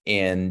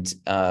 And,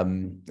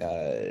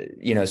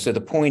 so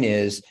the point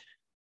is,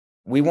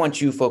 we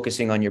want you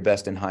focusing on your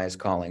best and highest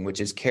calling,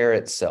 which is care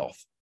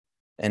itself.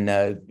 And,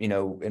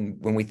 and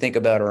when we think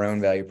about our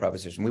own value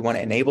proposition, we want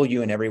to enable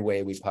you in every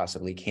way we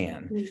possibly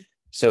can.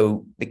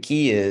 So the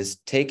key is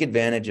take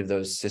advantage of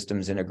those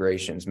systems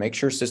integrations, make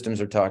sure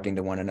systems are talking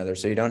to one another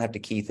so you don't have to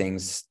key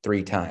things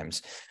 3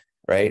 times,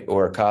 right?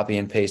 Or copy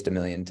and paste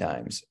 1,000,000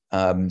 times.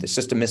 It's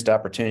just a missed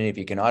opportunity. If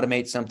you can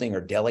automate something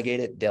or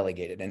delegate it,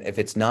 delegate it. And if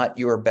it's not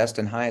your best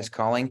and highest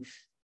calling,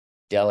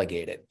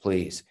 delegate it,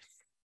 please.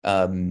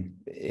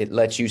 It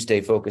lets you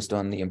stay focused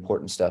on the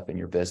important stuff in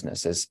your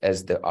business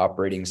as the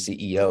operating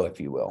CEO, if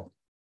you will.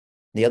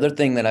 The other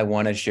thing that I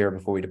want to share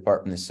before we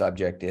depart from this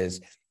subject is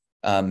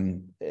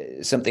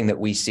something that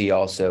we see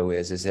also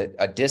is that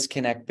a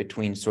disconnect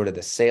between sort of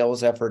the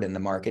sales effort and the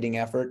marketing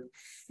effort.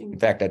 In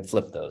fact, I'd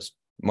flip those,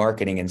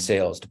 marketing and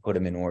sales, to put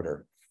them in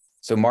order.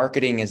 So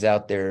marketing is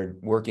out there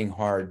working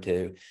hard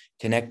to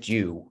connect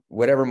you,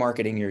 whatever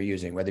marketing you're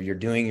using, whether you're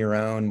doing your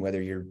own,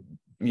 whether you're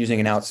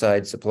using an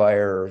outside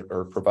supplier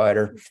or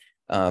provider,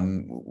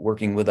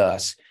 working with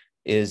us,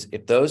 is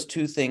if those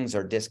two things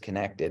are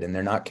disconnected and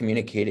they're not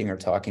communicating or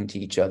talking to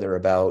each other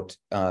about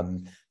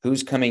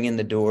who's coming in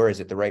the door, is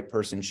it the right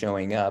person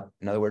showing up?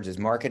 In other words, is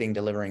marketing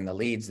delivering the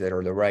leads that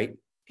are the right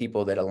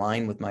people that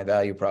align with my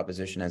value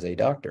proposition as a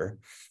doctor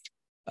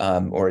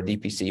or a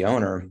DPC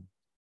owner,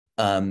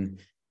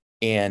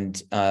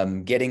 and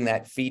getting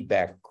that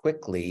feedback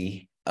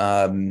quickly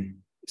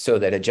so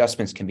that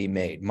adjustments can be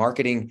made.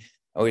 Marketing,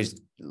 I always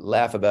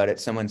laugh about it.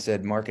 Someone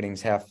said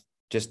marketing's half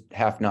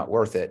not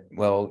worth it.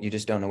 Well, you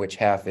just don't know which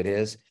half it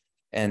is.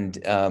 And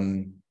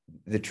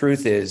the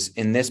truth is,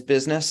 in this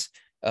business,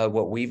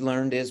 what we've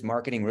learned is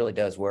marketing really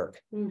does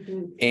work.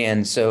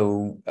 And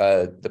so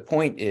the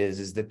point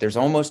is that there's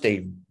almost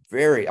a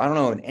very, I don't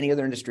know, in any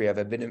other industry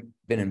I've been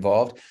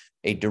involved,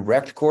 a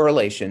direct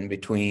correlation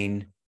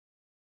between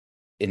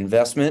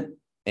investment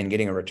and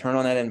getting a return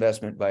on that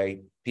investment by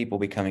people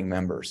becoming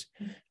members.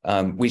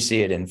 We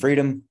see it in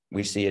Freedom.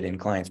 We see it in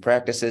clients'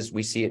 practices.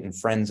 We see it in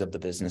friends of the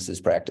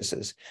business's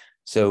practices.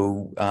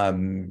 So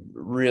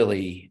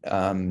really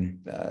an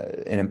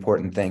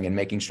important thing, and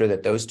making sure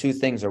that those two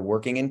things are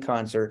working in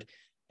concert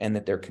and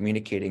that they're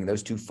communicating,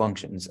 those two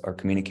functions are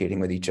communicating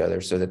with each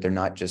other so that they're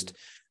not just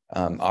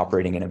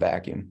operating in a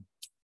vacuum.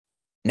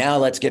 Now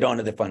let's get on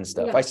to the fun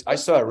stuff. Yeah, I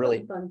saw a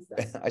really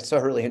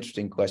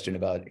interesting question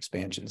about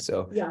expansion.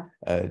 So yeah,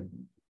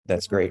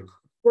 that's great.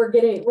 We're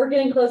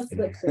getting close to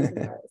the expansion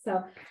part.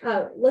 So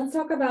let's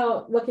talk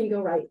about what can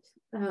go right.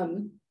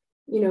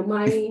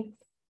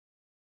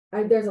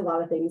 There's a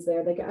lot of things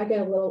there. Like, I get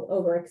a little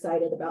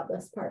overexcited about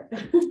this part.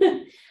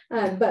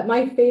 But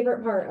my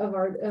favorite part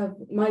of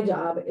my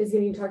job is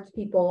getting to talk to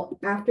people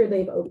after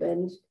they've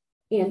opened,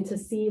 and to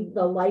see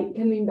the light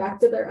coming back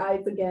to their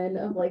eyes again,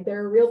 of like,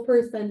 they're a real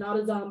person, not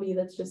a zombie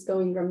that's just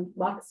going from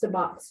box to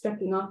box,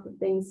 checking off the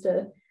things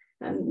to,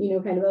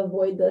 kind of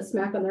avoid the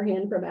smack on their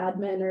hand from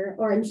admin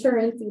or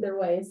insurance, either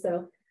way.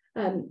 So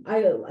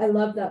I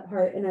love that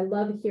part. And I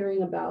love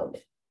hearing about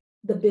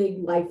the big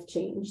life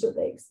change that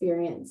they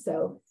experience.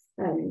 So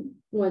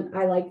when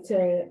I like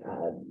to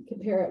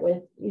compare it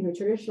with,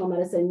 traditional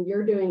medicine,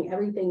 you're doing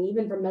everything,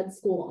 even from med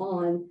school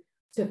on,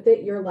 to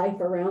fit your life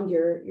around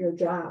your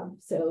job.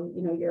 So,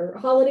 your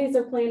holidays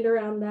are planned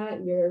around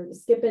that. You're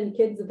skipping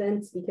kids'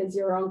 events because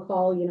you're on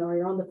call, or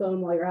you're on the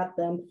phone while you're at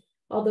them,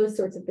 all those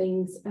sorts of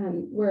things.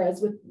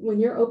 Whereas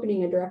when you're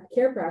opening a direct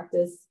care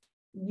practice,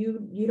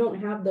 you don't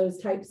have those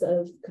types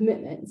of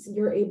commitments.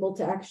 You're able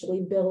to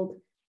actually build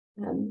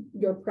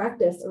your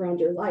practice around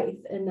your life.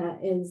 And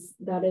that is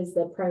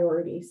the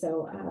priority.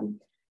 So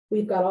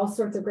we've got all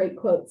sorts of great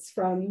quotes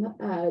from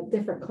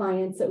different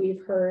clients that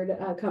we've heard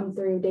come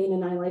through. Dane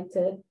and I like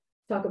to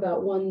talk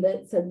about one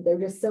that said they're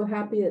just so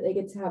happy that they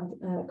get to have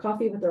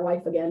coffee with their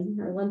wife again,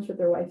 or lunch with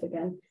their wife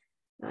again.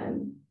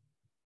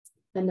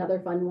 Another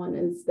fun one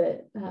is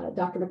that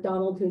Dr.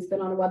 McDonald, who's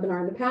been on a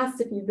webinar in the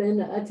past, if you've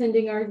been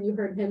attending ours, you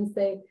heard him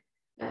say,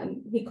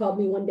 he called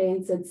me one day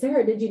and said,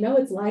 "Sarah, did you know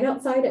it's light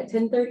outside at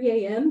 10:30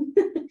 a.m.?"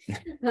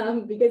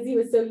 Because he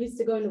was so used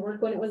to going to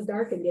work when it was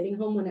dark and getting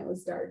home when it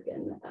was dark.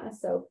 And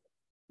so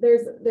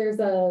there's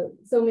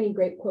so many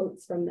great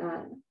quotes from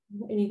that.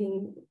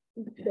 Anything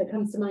that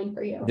comes to mind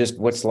for you? Just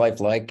what's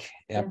life like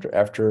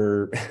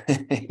after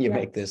you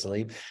make this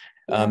leap?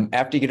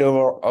 After you get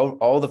over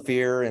all the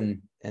fear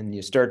and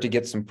you start to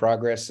get some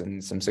progress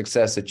and some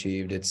success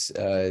achieved,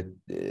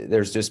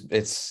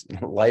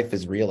 life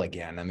is real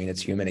again. I mean,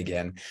 it's human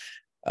again.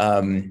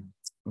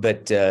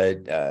 But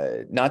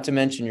not to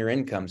mention your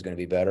income is going to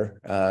be better.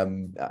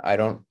 I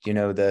don't,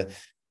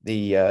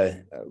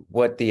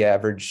 what the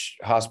average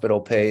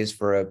hospital pays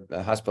for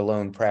a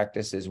hospital-owned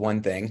practice is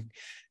one thing.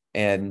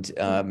 And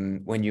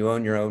when you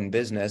own your own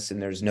business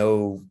and there's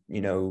no,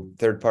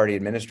 third-party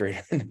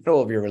administrator in the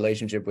middle of your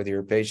relationship with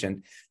your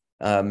patient,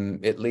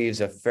 it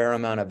leaves a fair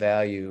amount of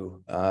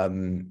value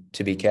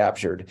to be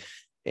captured.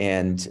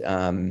 And,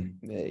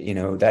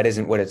 that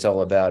isn't what it's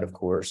all about, of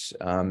course.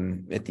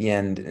 At the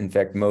end, in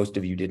fact, most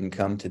of you didn't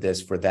come to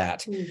this for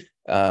that.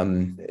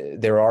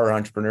 There are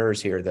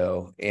entrepreneurs here,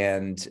 though,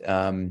 and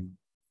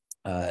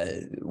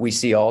we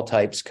see all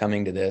types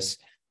coming to this.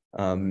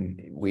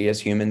 We as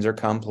humans are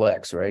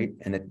complex, right?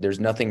 And there's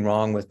nothing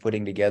wrong with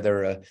putting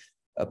together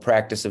a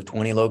practice of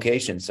 20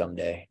 locations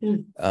someday.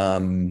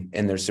 And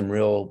there's some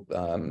real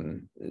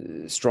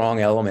strong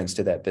elements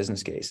to that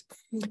business case.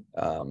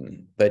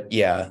 But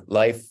yeah,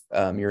 life,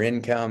 your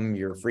income,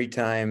 your free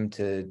time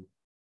to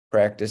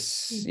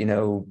practice,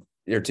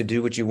 or to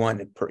do what you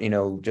want,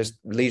 just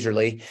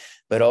leisurely,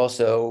 but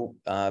also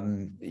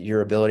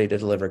your ability to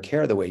deliver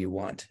care the way you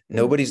want.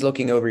 Nobody's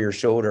looking over your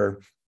shoulder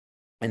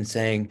and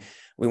saying,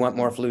 we want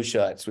more flu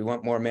shots, we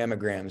want more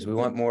mammograms, we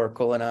want more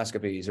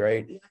colonoscopies,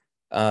 right?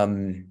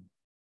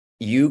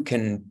 You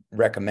can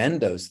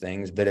recommend those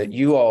things, but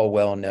you all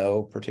well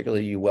know,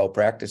 particularly you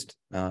well-practiced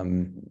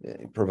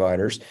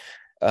providers,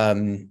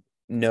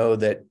 know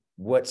that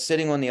what's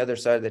sitting on the other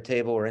side of the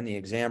table or in the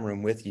exam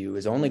room with you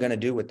is only going to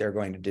do what they're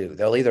going to do.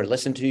 They'll either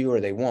listen to you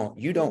or they won't.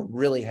 You don't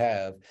really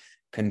have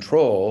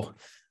control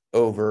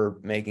over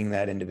making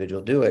that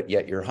individual do it,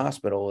 yet your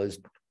hospital is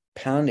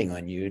pounding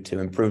on you to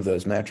improve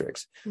those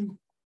metrics.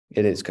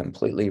 It is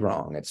completely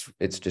wrong.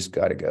 It's just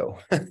got to go.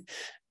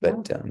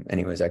 But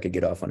anyways, I could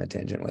get off on a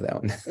tangent with that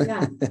one.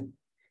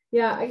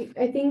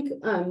 I think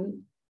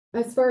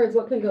as far as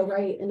what can go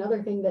right,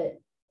 another thing that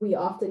we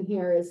often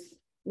hear is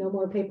no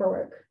more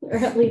paperwork, or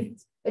at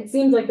least it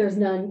seems like there's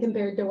none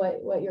compared to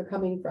what you're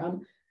coming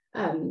from.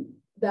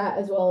 That,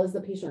 as well as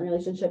the patient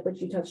relationship,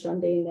 which you touched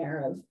on, Dane,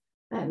 there of,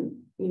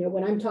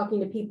 when I'm talking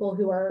to people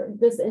who are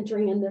just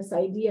entering in this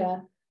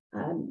idea,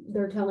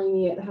 they're telling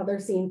me how they're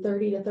seeing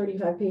 30 to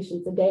 35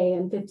 patients a day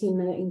in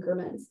 15-minute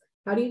increments.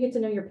 how do you get to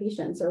know your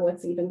patients, or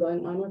what's even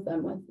going on with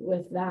them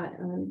with that?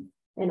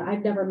 And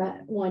I've never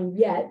met one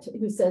yet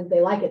who says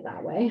they like it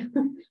that way,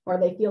 or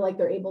they feel like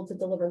they're able to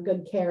deliver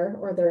good care,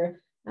 or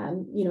they're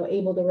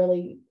able to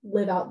really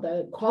live out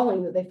the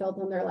calling that they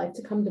felt in their life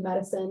to come to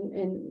medicine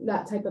in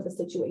that type of a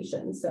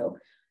situation. So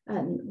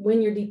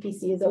when your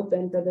DPC is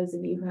open, for those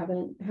of you who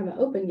haven't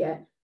opened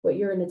yet, what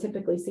you're going to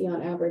typically see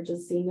on average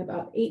is seeing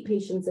about 8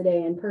 patients a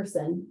day in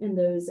person, and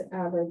those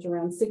average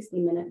around 60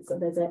 minutes a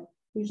visit,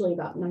 usually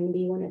about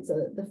 90 when it's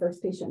the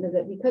first patient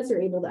visit, because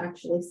you're able to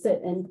actually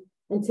sit and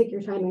take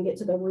your time and get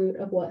to the root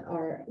of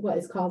what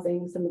is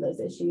causing some of those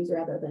issues,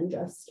 rather than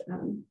just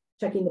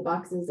checking the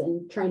boxes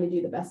and trying to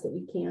do the best that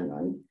we can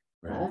on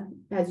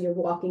as you're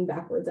walking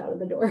backwards out of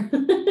the door.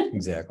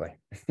 Exactly.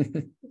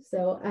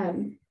 So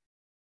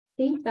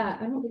think that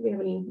I don't think we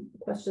have any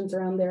questions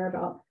around there.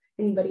 About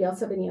anybody else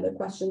have any other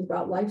questions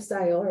about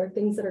lifestyle or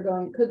things that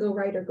could go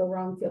right or go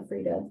wrong? Feel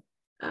free to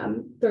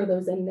throw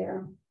those in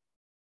there.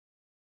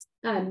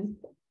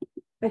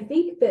 I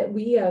think that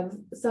we have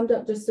summed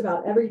up just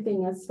about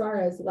everything as far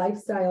as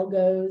lifestyle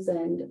goes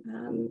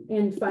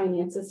and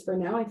finances for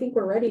now. I think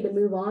we're ready to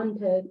move on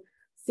to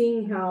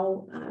seeing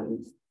how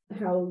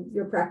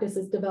your practice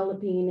is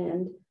developing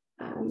and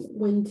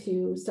when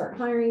to start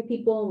hiring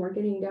people. And we're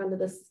getting down to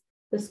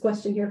this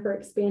question here for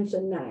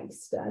expansion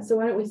next. So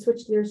why don't we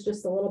switch gears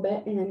just a little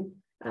bit and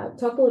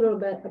talk a little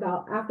bit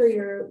about after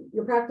your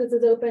practice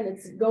is open,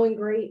 it's going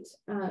great.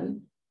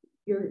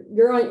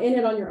 You're in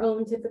it on your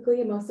own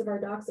typically, and most of our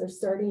docs are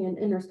starting,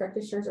 and nurse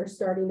practitioners are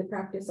starting to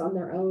practice on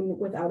their own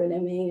without an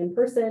MA in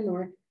person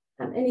or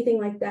anything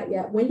like that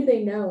yet. When do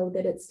they know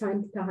that it's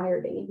time to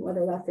hire Dane,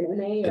 whether that's an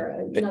MA or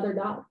another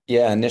doc?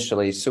 Yeah,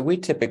 initially. So we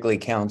typically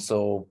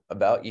counsel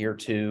about year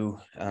 2.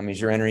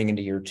 As you're entering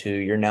into year 2,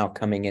 you're now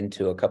coming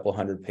into a couple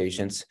hundred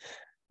patients.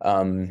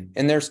 And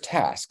there's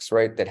tasks,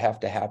 right, that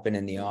have to happen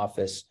in the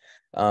office.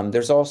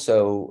 There's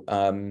also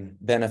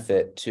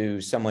benefit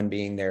to someone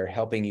being there,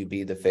 helping you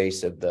be the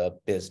face of the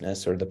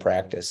business or the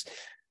practice.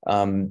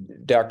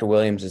 Dr.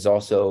 Williams is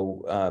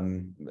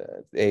also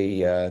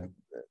a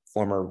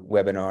former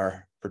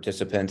webinar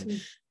participant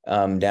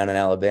down in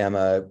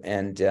Alabama,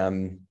 and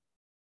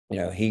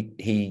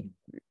he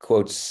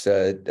quotes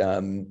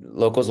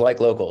locals like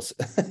locals,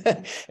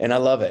 and I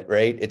love it.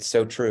 Right, it's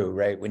so true.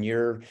 Right, when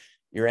your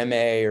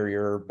MA or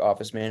your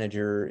office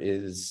manager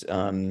is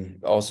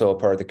also a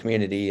part of the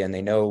community, and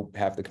they know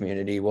half the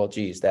community, well,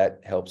 geez, that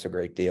helps a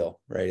great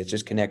deal. Right, it's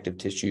just connective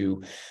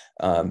tissue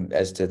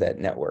as to that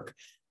network.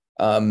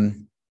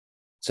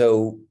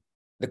 So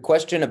the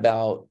question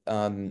about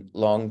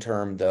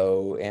long-term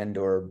though, and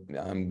or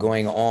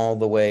going all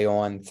the way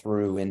on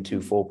through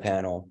into full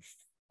panel,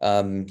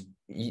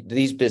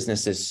 these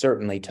businesses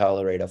certainly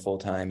tolerate a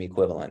full-time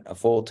equivalent, a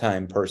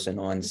full-time person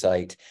on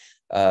site,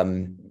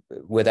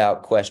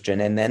 without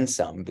question, and then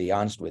some, to be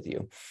honest with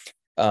you.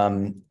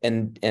 And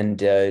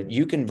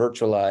you can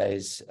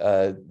virtualize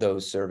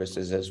those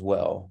services as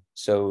well.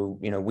 So,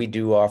 we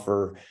do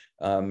offer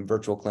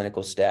virtual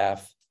clinical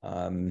staff,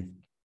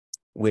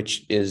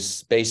 which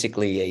is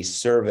basically a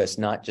service,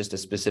 not just a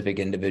specific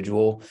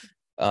individual,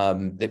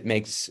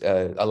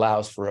 that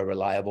allows for a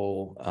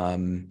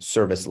reliable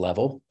service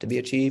level to be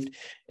achieved.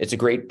 It's a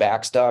great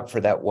backstop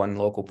for that one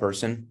local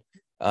person.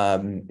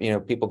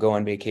 People go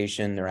on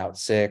vacation, they're out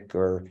sick,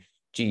 or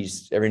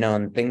geez, every now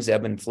and then things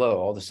ebb and flow.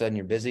 All of a sudden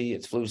you're busy,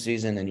 it's flu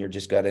season, and you're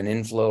just got an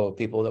inflow of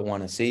people that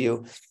want to see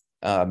you.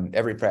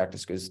 Every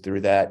practice goes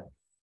through that.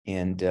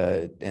 And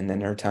then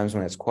there are times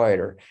when it's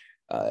quieter.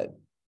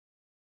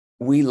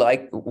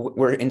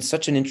 We're in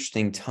such an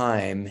interesting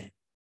time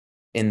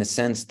in the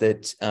sense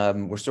that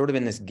we're sort of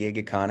in this gig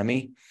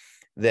economy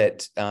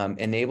that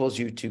enables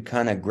you to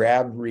kind of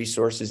grab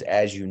resources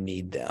as you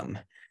need them.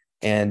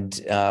 And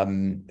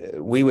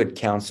we would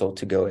counsel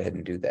to go ahead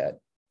and do that,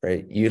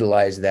 right?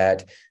 Utilize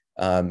that,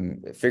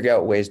 figure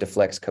out ways to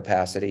flex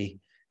capacity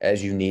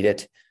as you need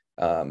it.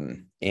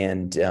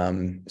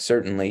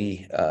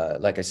 Certainly,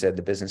 like I said,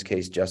 the business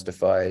case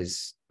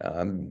justifies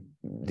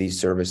these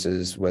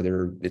services,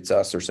 whether it's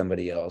us or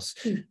somebody else,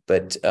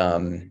 but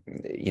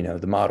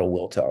the model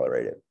will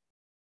tolerate it.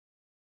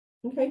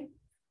 Okay,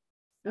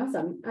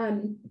 awesome.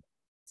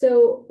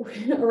 So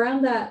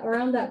around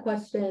that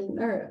question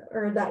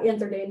or that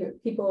answer, Dane,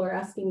 people are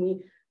asking me,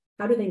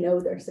 how do they know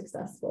they're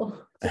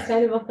successful? It's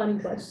kind of a fun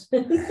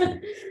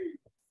question.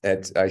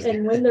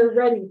 And when they're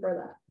ready for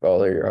that.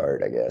 Follow your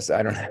heart, I guess.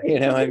 I don't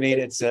know. I mean,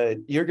 it's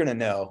you're gonna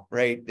know,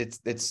 right?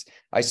 It's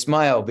I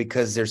smile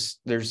because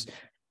there's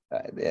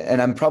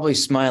and I'm probably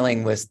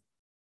smiling with,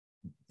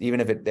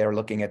 even if they're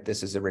looking at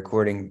this as a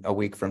recording a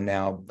week from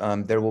now,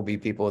 there will be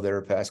people that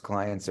are past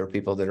clients or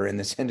people that are in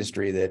this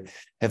industry that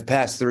have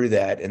passed through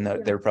that, and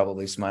they're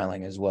probably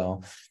smiling as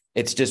well.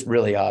 It's just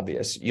really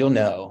obvious. You'll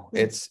know.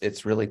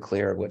 It's really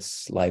clear what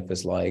life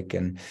is like.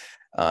 And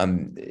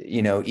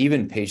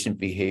even patient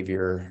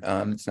behavior,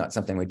 it's not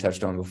something we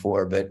touched on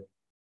before, but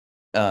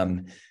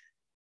the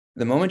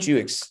moment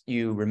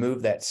you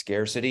remove that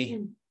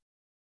scarcity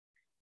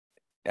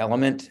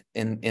element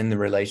in the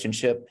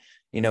relationship,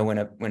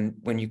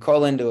 when you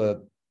call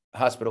into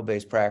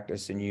hospital-based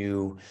practice and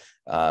you're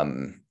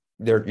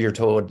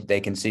told they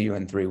can see you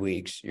in 3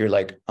 weeks, you're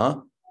like,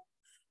 huh?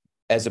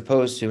 As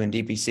opposed to in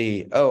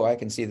DPC, oh, I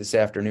can see this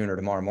afternoon or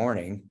tomorrow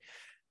morning.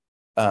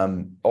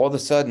 All of a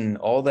sudden,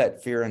 all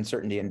that fear,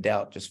 uncertainty, and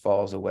doubt just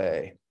falls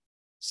away.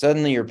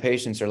 Suddenly your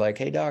patients are like,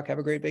 hey, doc, have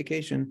a great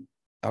vacation.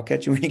 I'll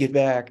catch you when you get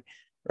back,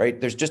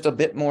 right? There's just a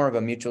bit more of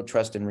a mutual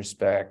trust and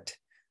respect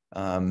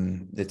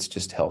that's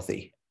just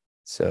healthy.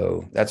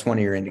 So that's one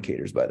of your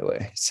indicators, by the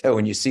way. So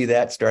when you see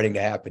that starting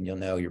to happen, you'll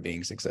know you're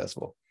being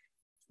successful.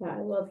 Yeah,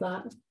 I love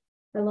that.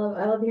 I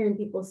love hearing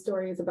people's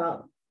stories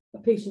about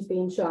patients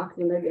being shocked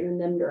when they're getting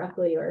them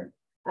directly, or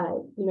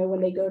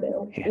when they go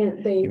to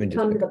and they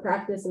come to the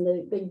practice and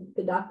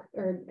the doc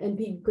or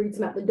NP greets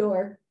them at the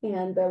door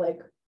and they're like,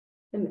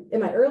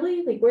 am I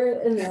early? Like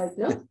where? And they're like,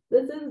 no,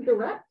 this is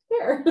direct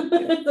care.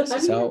 This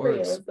is how it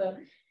works. So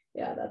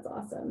yeah, that's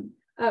awesome.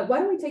 Why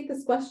don't we take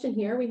this question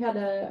here? We had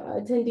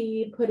a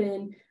attendee put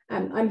in,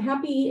 I'm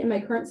happy in my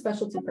current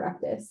specialty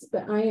practice,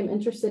 but I am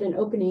interested in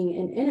opening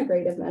an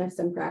integrative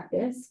medicine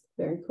practice.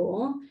 Very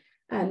cool.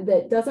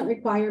 That doesn't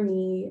require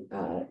me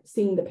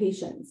seeing the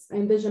patients. I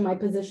envision my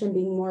position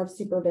being more of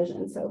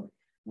supervision. So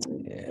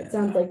it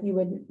sounds like you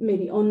would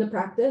maybe own the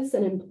practice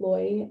and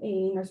employ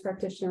a nurse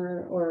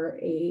practitioner or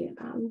a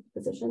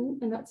physician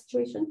in that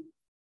situation.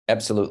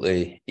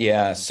 Absolutely.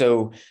 Yeah.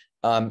 So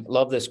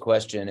love this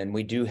question. And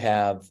we do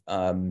have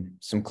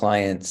some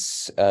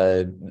clients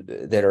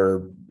that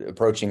are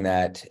approaching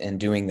that and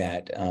doing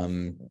that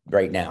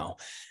right now.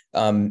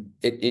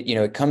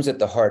 It comes at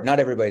the heart. Not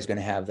everybody's going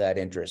to have that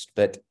interest,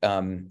 but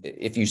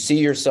if you see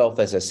yourself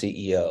as a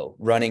CEO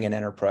running an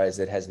enterprise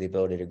that has the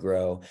ability to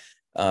grow,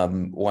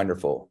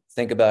 wonderful.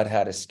 Think about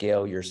how to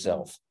scale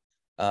yourself.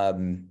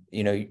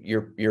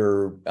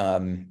 You're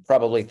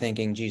probably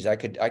thinking, geez, I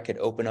could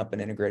open up an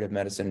integrative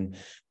medicine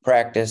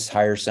practice,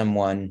 hire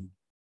someone,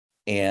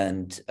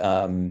 and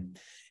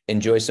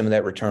enjoy some of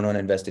that return on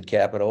invested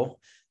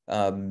capital.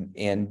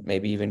 And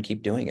maybe even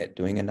keep doing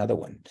another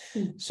one.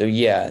 Mm-hmm. So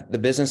yeah, the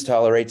business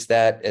tolerates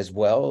that as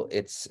well.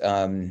 It's,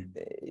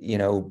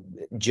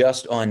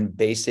 just on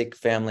basic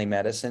family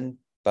medicine,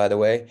 by the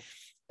way,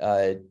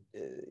 I'm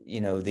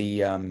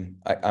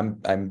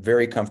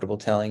very comfortable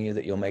telling you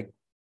that you'll make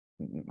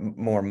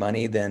more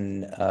money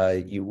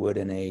than you would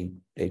in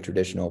a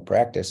traditional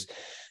practice.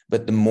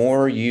 But the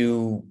more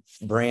you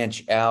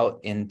branch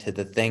out into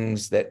the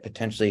things that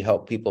potentially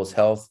help people's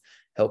health,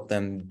 help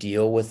them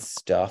deal with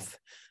stuff,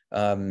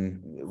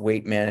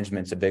 weight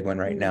management's a big one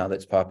right now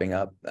that's popping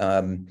up,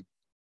 and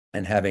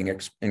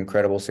having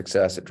incredible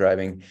success at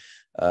driving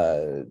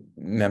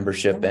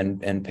membership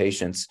and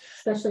patients.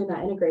 Especially in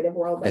that integrative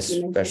world.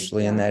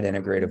 Especially in that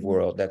integrative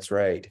world. That's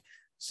right.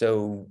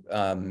 So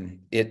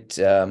it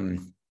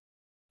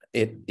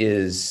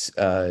is,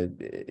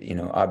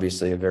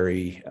 obviously a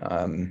very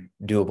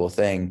doable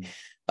thing.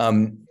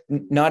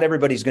 Not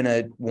everybody's going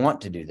to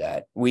want to do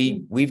that.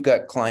 We've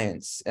got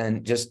clients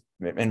and just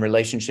in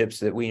relationships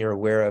that we are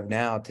aware of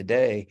now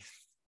today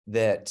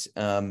that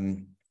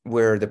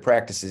where the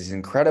practice is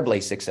incredibly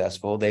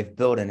successful. They've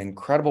built an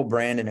incredible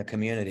brand in a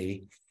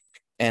community.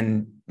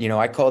 And,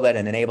 I call that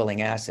an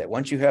enabling asset.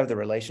 Once you have the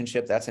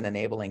relationship, that's an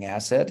enabling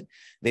asset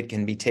that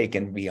can be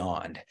taken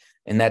beyond.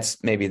 And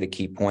that's maybe the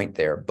key point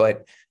there.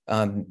 But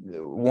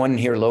one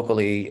here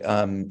locally,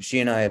 she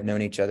and I have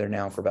known each other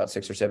now for about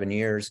 6 or 7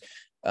 years.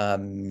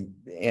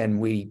 And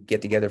we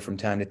get together from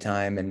time to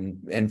time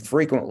and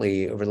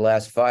frequently over the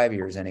last 5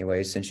 years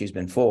anyway, since she's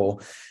been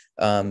full,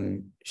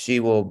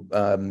 she'll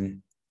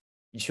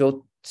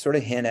sort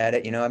of hint at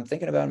it, I'm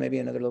thinking about maybe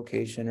another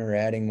location or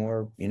adding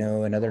more,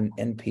 another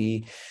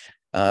NP.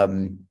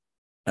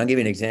 I'll give you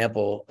an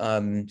example.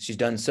 She's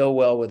done so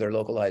well with her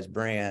localized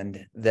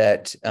brand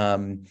that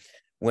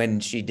when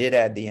she did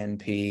add the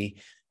NP,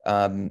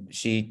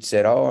 she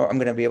said, oh, I'm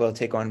going to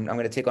take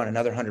on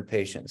another 100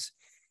 patients.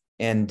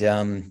 And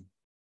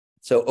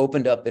so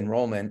opened up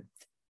enrollment,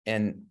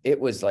 and it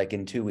was like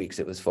in 2 weeks,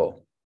 it was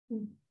full.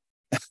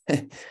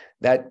 And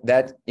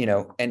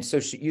so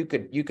you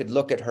could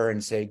look at her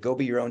and say, go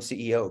be your own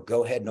CEO,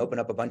 go ahead and open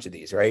up a bunch of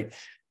these. Right.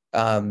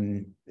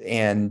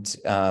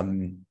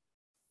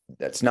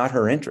 That's not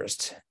her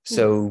interest.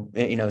 So,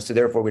 so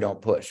therefore we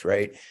don't push.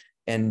 Right.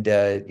 And,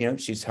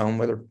 she's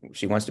home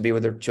she wants to be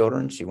with her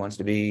children. She wants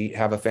to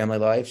have a family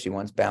life. She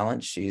wants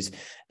balance. She's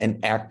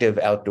an active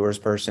outdoors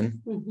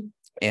person. Mm-hmm.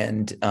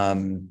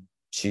 And,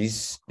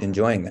 she's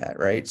enjoying that,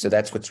 right? So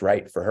that's what's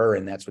right for her,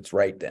 and that's what's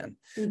right then.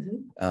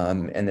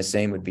 Mm-hmm. And the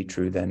same would be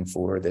true then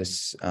for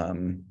this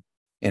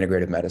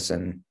integrative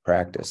medicine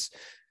practice.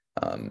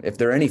 If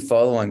there are any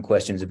follow-on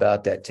questions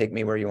about that, take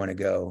me where you want to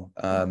go,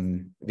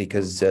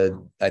 because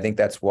I think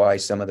that's why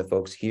some of the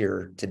folks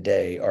here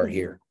today are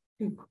here.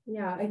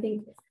 Yeah, I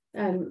think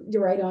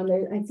you're right on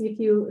there. I see a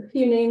few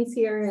names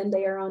here, and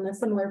they are on a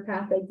similar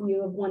path as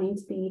you of wanting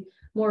to be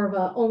more of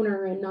a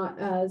owner and not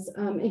as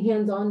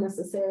hands-on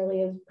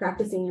necessarily as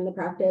practicing in the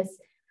practice.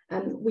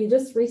 We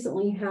just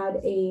recently had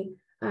a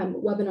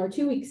webinar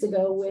 2 weeks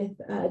ago with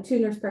 2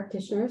 nurse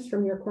practitioners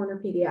from Your Corner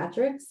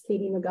Pediatrics,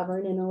 Katie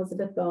McGovern and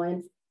Elizabeth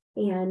Bowen.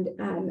 And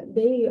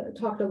they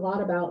talked a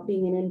lot about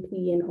being an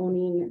NP and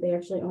owning, they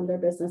actually own their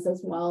business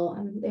as well.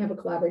 They have a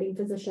collaborating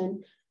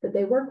physician that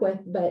they work with,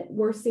 but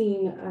we're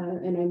seeing,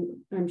 and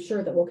I'm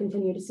sure that we'll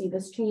continue to see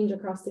this change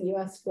across the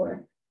US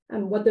for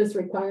what those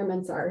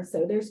requirements are.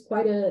 So there's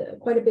quite a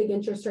big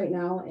interest right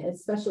now,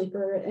 especially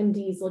for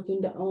MDs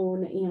looking to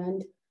own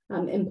and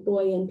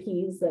employ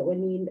NPs that would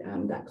need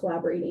that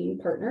collaborating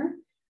partner.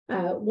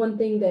 One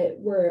thing that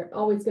we're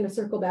always going to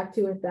circle back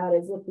to with that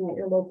is looking at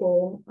your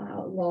local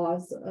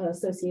laws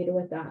associated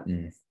with that.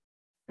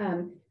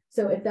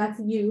 So if that's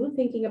you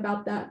thinking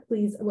about that,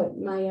 please, what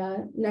my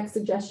next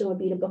suggestion would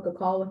be to book a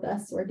call with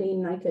us where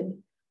Dane and I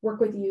could work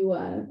with you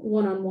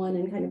one-on-one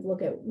and kind of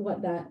look at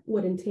what that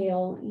would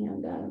entail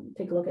and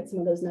take a look at some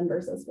of those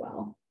numbers as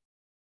well.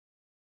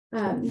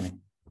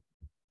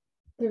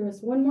 There was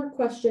one more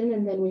question,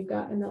 and then we've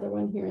got another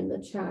one here in the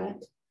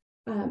chat.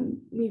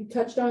 We've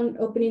touched on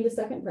opening the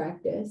second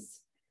practice.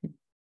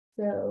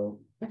 So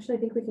actually, I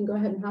think we can go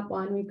ahead and hop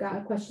on. We've got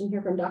a question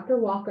here from Dr.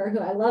 Walker, who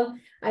I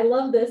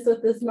love this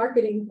with this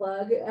marketing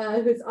plug,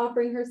 who's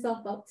offering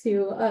herself up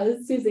to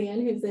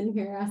Suzanne, who's in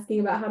here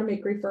asking about how to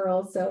make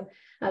referrals. So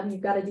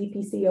you've got a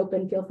DPC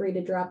open. Feel free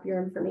to drop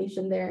your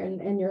information there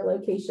and your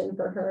location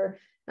for her.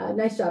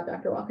 Nice job,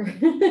 Dr. Walker.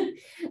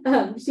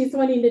 She's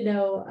wanting to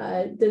know,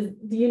 do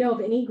you know of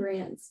any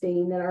grants,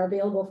 Dane, that are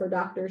available for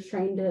doctors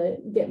trying to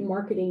get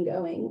marketing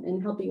going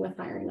and helping with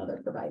hiring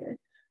other providers?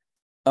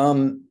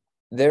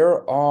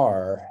 There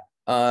are.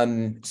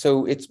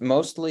 So it's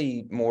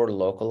mostly more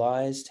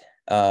localized.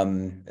 I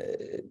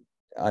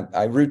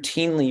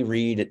routinely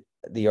read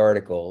the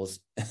articles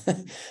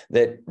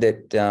that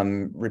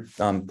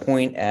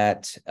point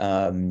at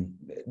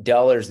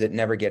dollars that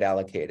never get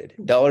allocated,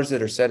 dollars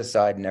that are set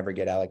aside and never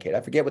get allocated.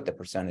 I forget what the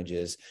percentage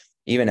is,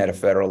 even at a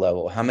federal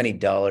level, how many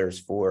dollars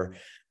for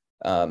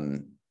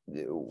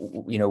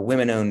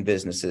women-owned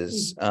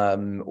businesses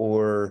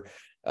or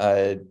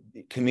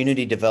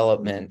community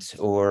development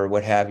or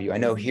what have you. I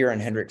know here in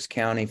Hendricks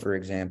County, for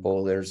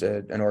example, there's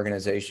an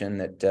organization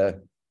that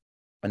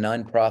a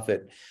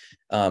nonprofit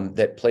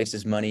that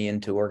places money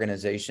into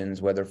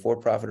organizations, whether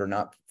for-profit or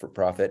not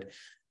for-profit,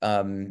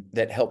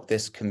 that help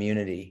this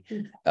community.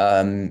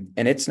 And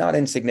it's not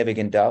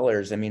insignificant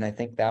dollars. I mean, I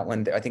think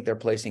they're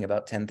placing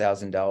about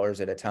 $10,000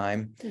 at a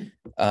time.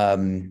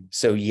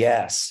 So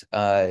yes,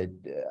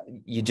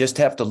 you just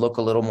have to look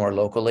a little more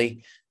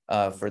locally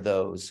for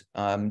those.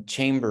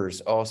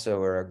 Chambers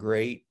also are a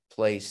great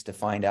place to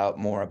find out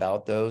more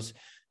about those.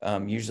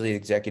 Usually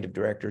executive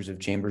directors of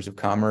chambers of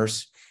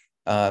commerce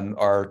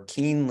are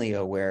keenly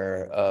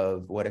aware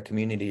of what a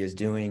community is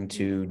doing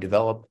to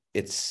develop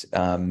its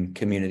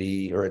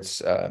community or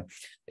its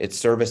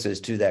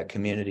services to that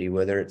community,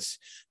 whether it's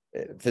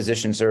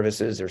physician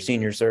services or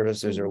senior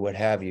services or what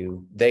have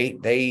you.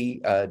 They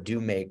do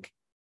make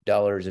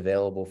dollars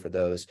available for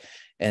those,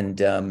 and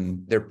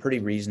they're pretty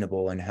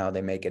reasonable in how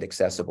they make it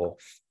accessible.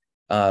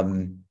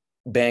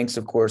 Banks,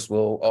 of course,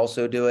 will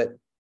also do it.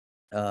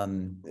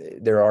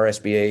 There are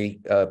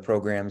SBA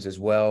programs as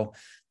well,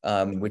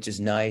 which is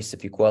nice.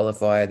 If you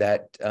qualify,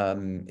 that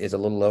is a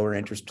little lower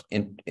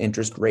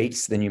interest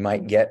rates than you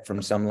might get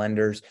from some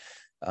lenders.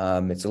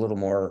 It's a little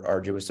more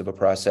arduous of a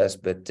process,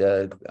 but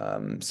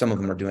some of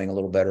them are doing a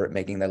little better at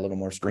making that a little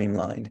more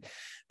streamlined.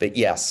 But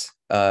yes,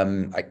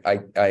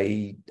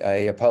 I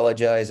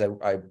apologize.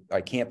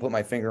 I can't put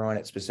my finger on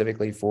it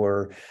specifically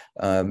for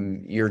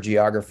your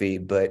geography,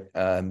 but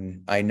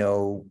I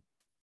know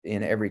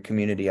in every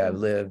community I've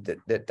lived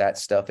that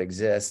stuff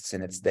exists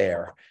and it's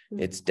there.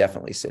 It's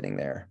definitely sitting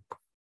there.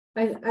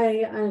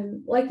 I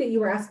like that you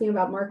were asking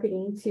about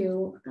marketing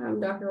too,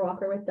 Dr.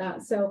 Walker, with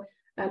that. So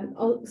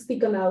I'll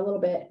speak on that a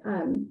little bit.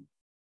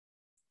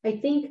 I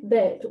think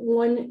that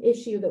one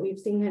issue that we've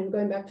seen, and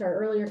going back to our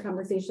earlier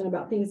conversation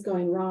about things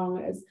going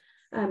wrong, is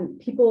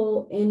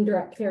people in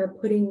direct care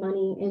putting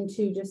money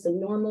into just a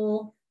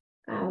normal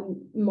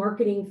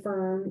marketing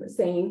firm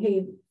saying,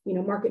 hey,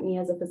 market me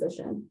as a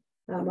physician.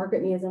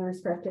 Market me as a nurse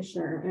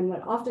practitioner. And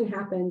what often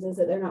happens is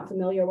that they're not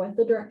familiar with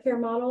the direct care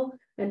model,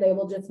 and they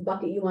will just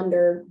bucket you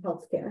under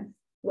healthcare,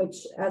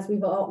 which, as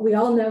we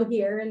all know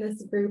here in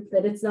this group,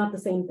 that it's not the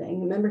same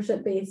thing.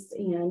 Membership based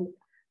and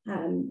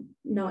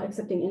not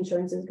accepting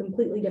insurance is a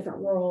completely different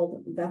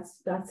world.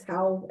 That's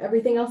how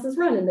everything else is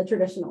run in the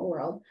traditional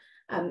world.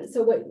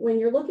 So when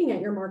you're looking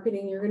at your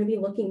marketing, you're going to be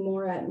looking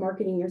more at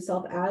marketing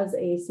yourself as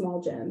a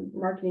small gym,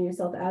 marketing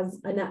yourself as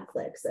a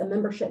Netflix, a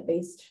membership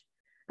based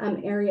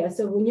area.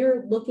 So when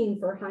you're looking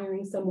for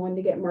hiring someone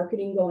to get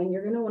marketing going,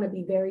 you're going to want to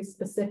be very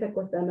specific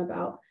with them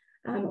about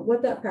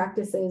what that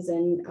practice is.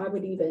 And I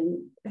would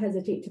even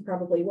hesitate to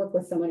probably work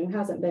with someone who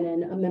hasn't been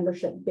in a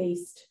membership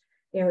based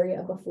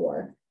area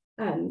before.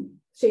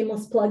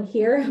 Shameless plug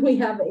here. We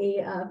have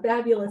a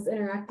fabulous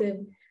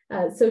interactive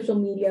social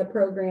media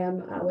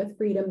program with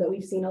Freedom that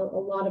we've seen a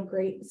lot of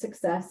great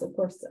success. Of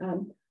course,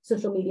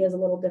 social media is a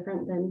little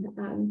different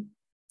than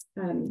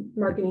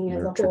marketing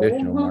as a whole.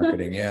 Traditional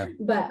marketing, yeah.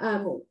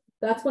 But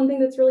that's one thing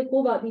that's really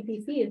cool about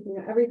DPC is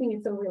everything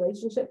is so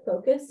relationship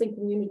focused and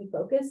community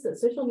focused that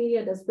social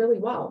media does really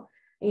well.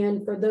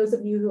 And for those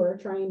of you who are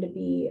trying to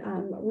be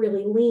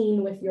really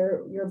lean with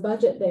your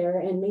budget there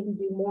and maybe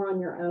do more on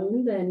your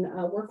own than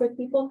work with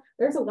people,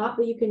 there's a lot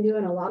that you can do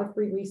and a lot of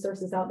free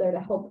resources out there to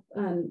help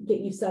get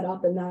you set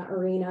up in that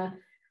arena.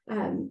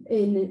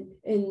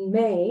 In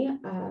May,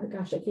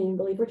 gosh, I can't even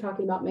believe we're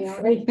talking about May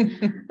already.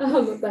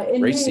 But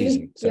in race May,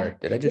 season. Sorry,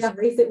 did I just? Yeah,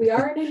 race it. We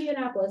are in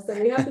Indianapolis, so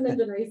we have to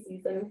mention race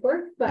season, of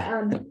course.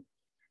 But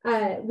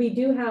we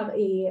do have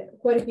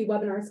quite a few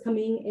webinars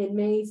coming in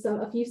May.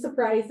 So a few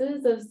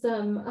surprises of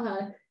some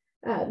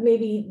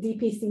maybe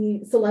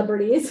DPC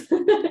celebrities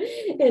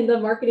in the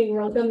marketing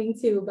world coming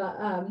too, but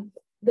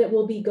that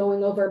will be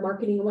going over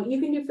marketing and what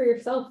you can do for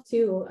yourself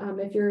too,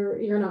 if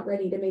you're not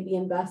ready to maybe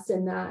invest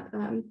in that.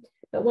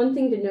 But one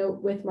thing to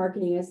note with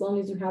marketing, as long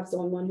as you have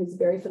someone who's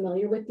very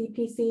familiar with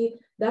DPC,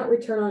 that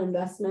return on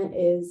investment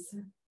is,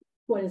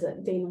 what is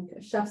it, Dane, like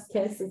a chef's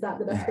kiss? Is that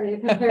the best way to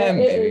compare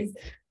it?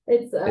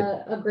 It's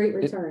a great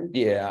return.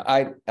 Yeah,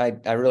 I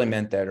really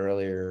meant that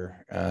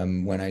earlier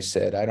when I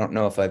said, I don't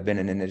know if I've been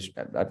in an industry.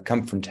 I've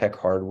come from tech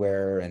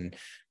hardware and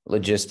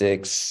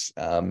logistics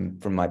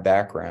from my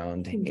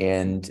background.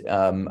 And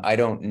I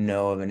don't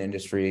know of an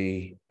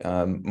industry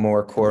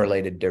more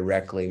correlated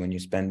directly when you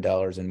spend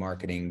dollars in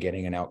marketing,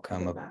 getting an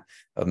outcome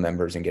of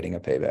members and getting a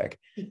payback.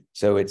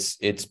 So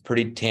it's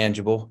pretty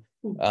tangible.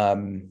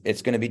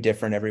 It's going to be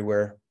different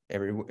everywhere,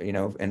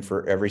 and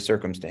for every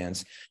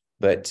circumstance.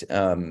 But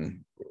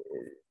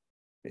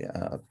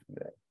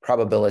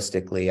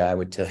probabilistically, I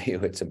would tell you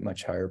it's a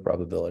much higher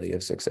probability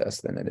of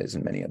success than it is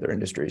in many other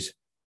industries.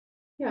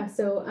 Yeah,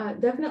 so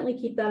definitely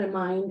keep that in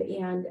mind.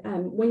 And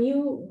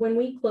when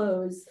we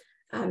close,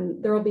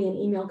 there will be an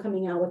email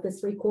coming out with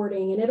this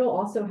recording, and it'll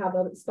also have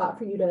a spot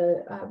for you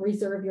to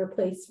reserve your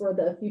place for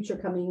the future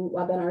coming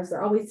webinars.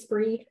 They're always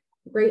free.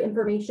 Great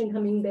information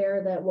coming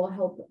there that will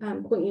help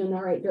point you in the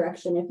right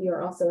direction if you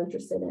are also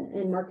interested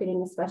in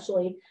marketing,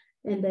 especially.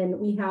 And then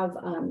we have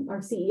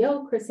our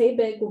CEO, Chris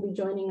Habig, will be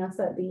joining us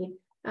at the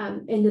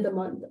end of the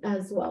month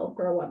as well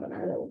for a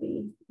webinar that will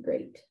be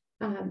great.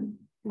 I'm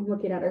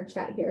looking at our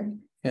chat here.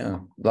 Yeah,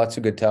 lots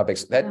of good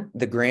topics.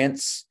 The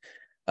grants,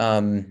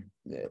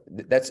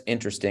 that's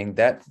interesting.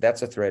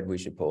 That's a thread we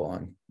should pull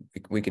on.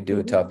 We could do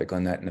a topic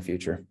on that in the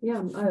future.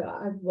 Yeah,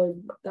 that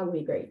would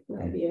be great.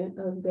 That would be a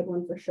good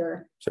one for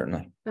sure.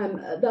 Certainly.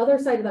 The other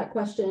side of that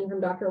question from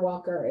Dr.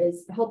 Walker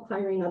is help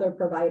hiring other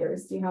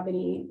providers. Do you have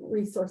any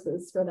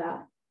resources for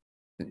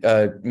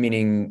that?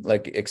 Meaning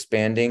like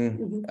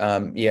expanding?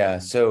 Yeah,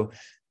 so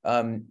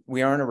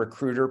we aren't a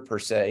recruiter per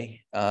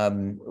se.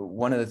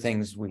 One of the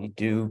things we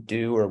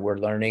do or we're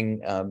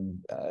learning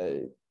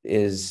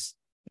is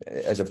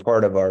as a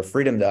part of our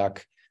Freedom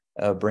Doc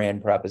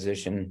brand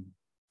proposition.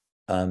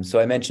 So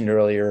I mentioned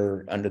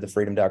earlier, under the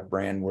Freedom Doc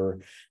brand, we're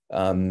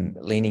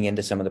leaning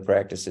into some of the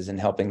practices and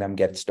helping them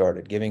get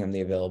started, giving them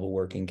the available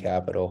working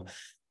capital.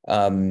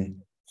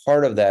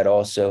 Part of that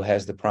also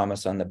has the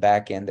promise on the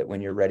back end that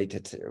when you're ready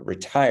to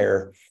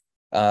retire,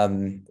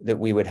 that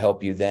we would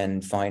help you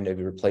then find a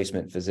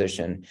replacement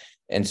physician.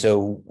 And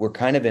so we're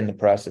kind of in the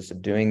process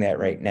of doing that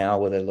right now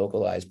with a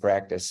localized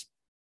practice.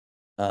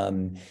 We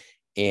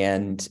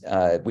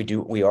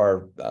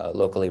are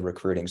locally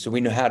recruiting, so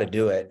we know how to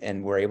do it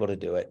and we're able to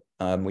do it.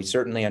 We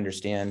certainly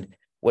understand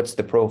what's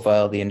the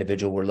profile of the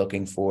individual we're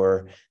looking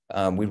for.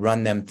 We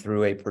run them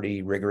through a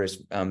pretty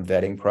rigorous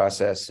vetting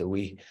process. So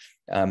we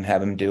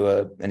have them do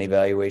an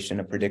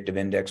evaluation, a predictive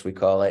index, we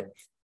call it.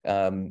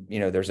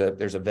 There's a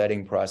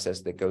vetting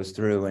process that goes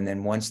through, and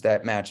then once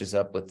that matches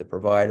up with the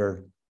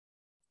provider,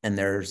 and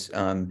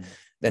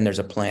then there's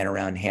a plan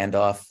around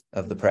handoff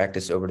of the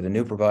practice over to the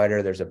new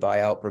provider. There's a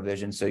buyout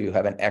provision, so you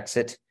have an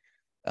exit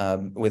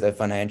with a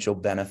financial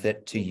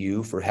benefit to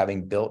you for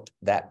having built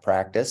that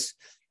practice,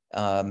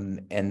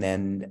 and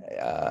then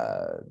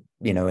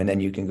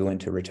you can go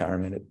into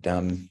retirement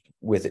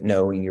with it,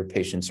 knowing your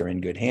patients are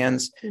in good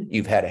hands.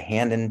 You've had a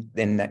hand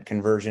in that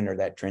conversion or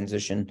that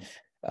transition.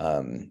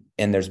 And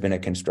there's been a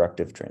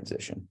constructive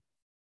transition.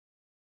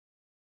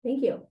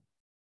 Thank you.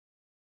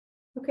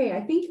 Okay,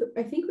 I think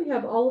we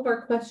have all of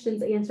our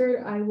questions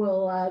answered. I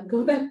will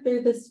go back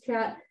through this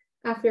chat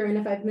after, and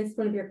if I've missed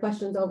one of your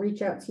questions, I'll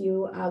reach out to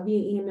you via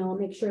email and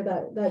make sure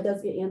that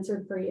does get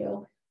answered for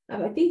you.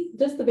 I think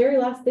just the very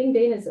last thing,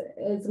 Dane,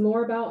 is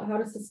more about how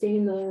to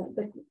sustain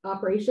the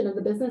operation of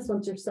the business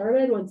once you're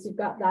started, once you've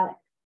got that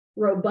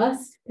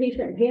robust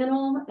patient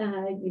panel,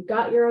 you've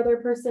got your other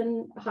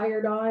person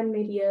hired on,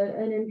 maybe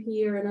an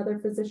NP or another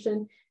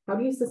physician. How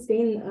do you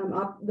sustain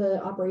the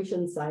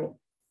operations side?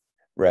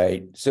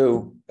 Right.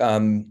 So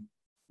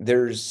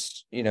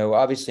there's,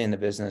 obviously in the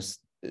business,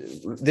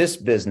 this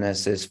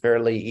business is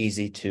fairly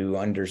easy to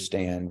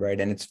understand, right?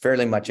 And it's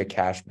fairly much a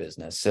cash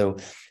business. So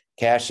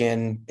cash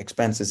in,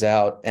 expenses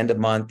out, end of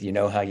month, you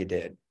know how you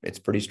did. It's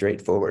pretty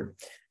straightforward.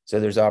 So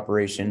there's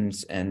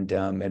operations and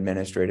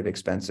administrative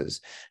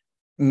expenses.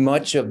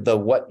 Much of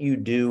what you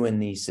do in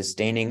the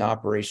sustaining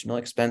operational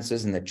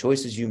expenses and the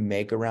choices you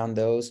make around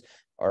those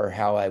are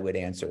how I would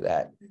answer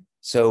that.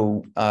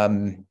 So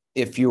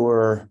if you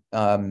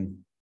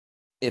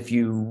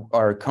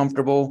are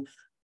comfortable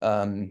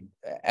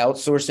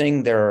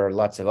Outsourcing, there are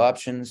lots of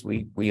options.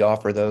 We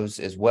offer those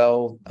as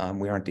well.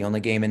 We aren't the only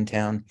game in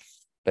town,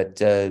 but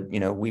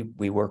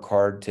we work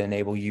hard to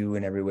enable you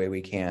in every way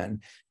we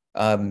can.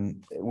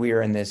 We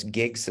are in this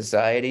gig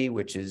society,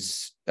 which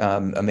is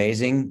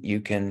amazing.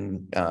 You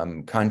can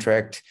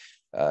contract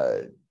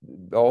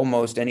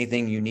almost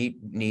anything you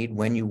need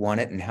when you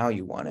want it and how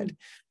you want it.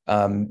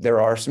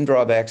 There are some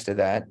drawbacks to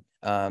that.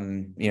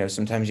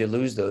 Sometimes you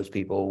lose those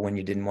people when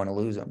you didn't want to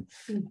lose them.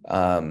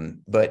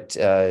 But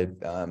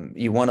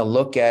you want to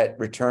look at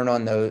return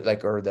on those,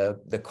 or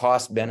the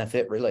cost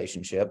benefit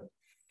relationship,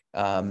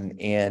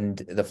 and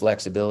the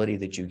flexibility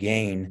that you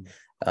gain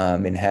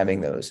in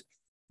having those.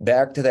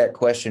 Back to that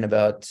question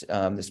about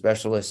the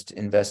specialist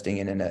investing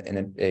in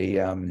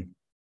a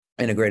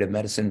integrative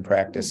medicine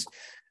practice.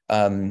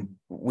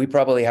 We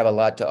probably have a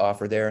lot to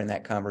offer there in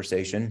that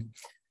conversation.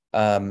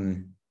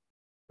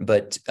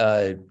 But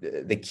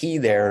the key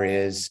there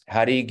is,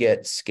 how do you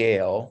get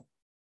scale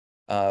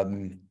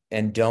and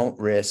don't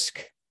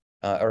risk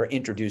or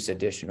introduce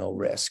additional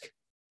risk?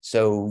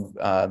 So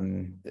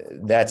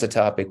that's a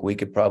topic we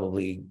could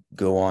probably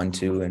go on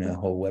to in a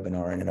whole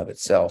webinar in and of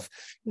itself.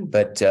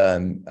 But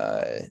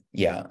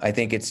yeah, I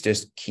think it's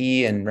just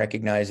key in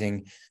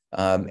recognizing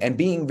and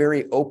being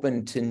very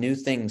open to new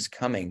things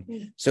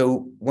coming.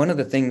 So one of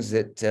the things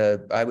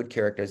that I would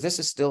characterize, this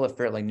is still a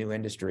fairly new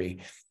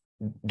industry.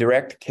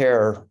 Direct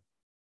care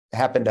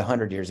happened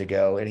 100 years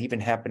ago. It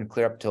even happened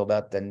clear up till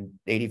about the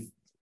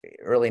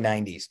early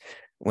 90s,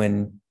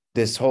 when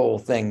this whole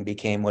thing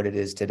became what it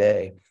is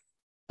today.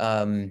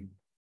 So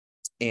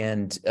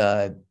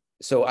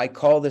I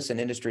call this an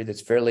industry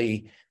that's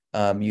fairly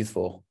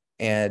youthful.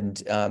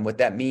 And what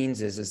that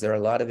means is there are a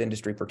lot of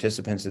industry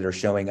participants that are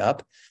showing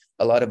up,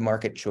 a lot of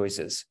market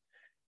choices.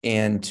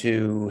 And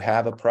to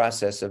have a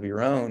process of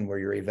your own where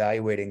you're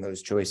evaluating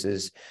those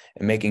choices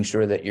and making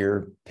sure that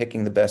you're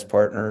picking the best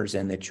partners,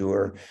 and that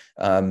you're,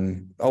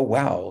 oh,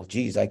 wow,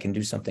 geez, I can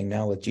do something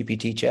now with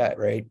GPT chat,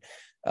 right?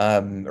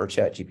 Or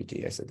chat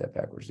GPT. I said that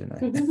backwards,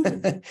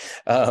 didn't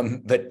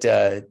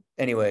I?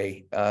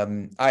 Anyway,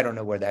 I don't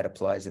know where that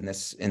applies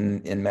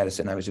in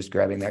medicine. I was just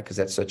grabbing that because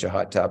that's such a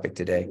hot topic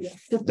today.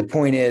 Yeah. The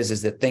point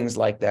is that things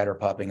like that are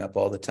popping up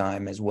all the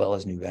time, as well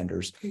as new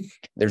vendors.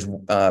 There's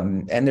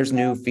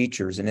new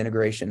features and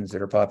integrations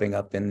that are popping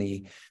up in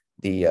the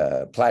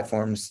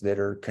platforms that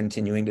are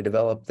continuing to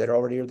develop that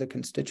already are the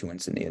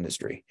constituents in the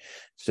industry.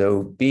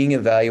 So being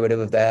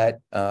evaluative of that,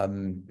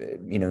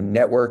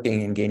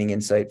 networking and gaining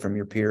insight from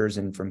your peers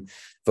and from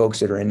folks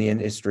that are in the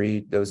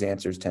industry, those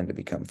answers tend to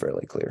become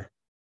fairly clear.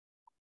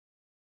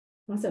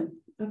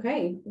 Awesome.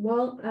 Okay.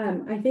 Well,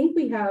 I think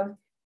we have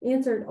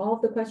answered all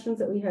of the questions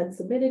that we had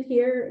submitted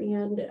here,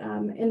 and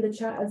in the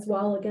chat as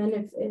well.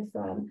 Again, if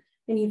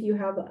any of you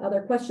have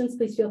other questions,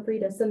 please feel free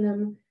to send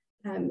them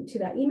to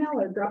that email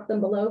or drop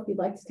them below. If you'd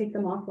like to take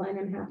them offline,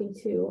 I'm happy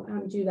to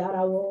do that.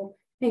 I will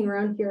hang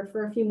around here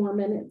for a few more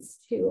minutes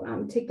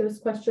to take those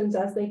questions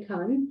as they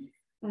come.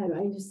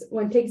 I just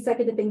want to take a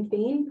second to thank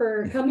Dane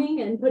for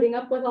coming and putting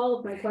up with all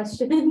of my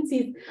questions.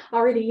 He's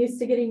already used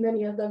to getting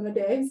many of them a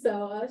day,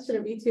 so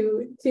shouldn't be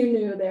too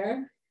new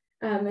there.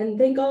 And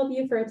thank all of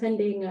you for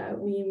attending.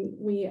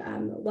 We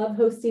love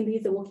hosting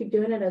these, and we'll keep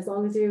doing it as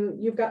long as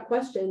you've got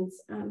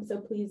questions. So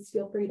please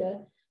feel free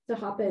to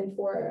hop in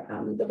for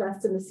the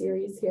rest of the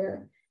series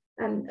here.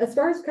 As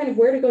far as kind of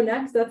where to go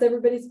next, that's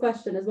everybody's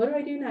question, is what do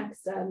I do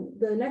next?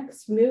 The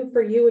next move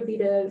for you would be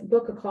to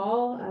book a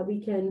call.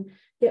 We can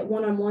get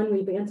one-on-one.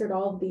 We've answered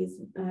all of these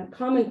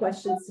common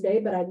questions today,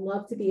 but I'd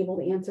love to be able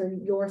to answer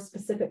your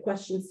specific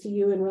questions to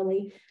you and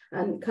really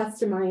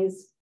customize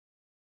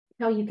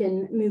how you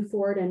can move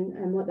forward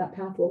and what that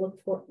path will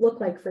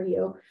look like for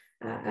you.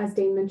 As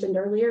Dane mentioned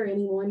earlier,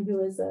 anyone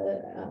who is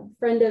a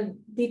friend of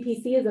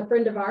DPC is a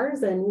friend of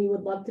ours, and we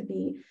would love to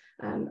be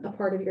a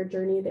part of your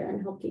journey there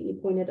and help get you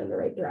pointed in the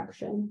right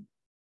direction.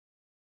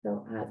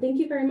 So thank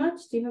you very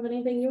much. Do you have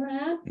anything you want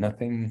to add?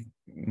 Nothing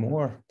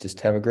more. Just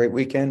have a great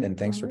weekend, and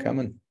thanks for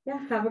coming.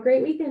 Yeah, have a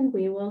great weekend.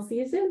 We will see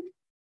you soon.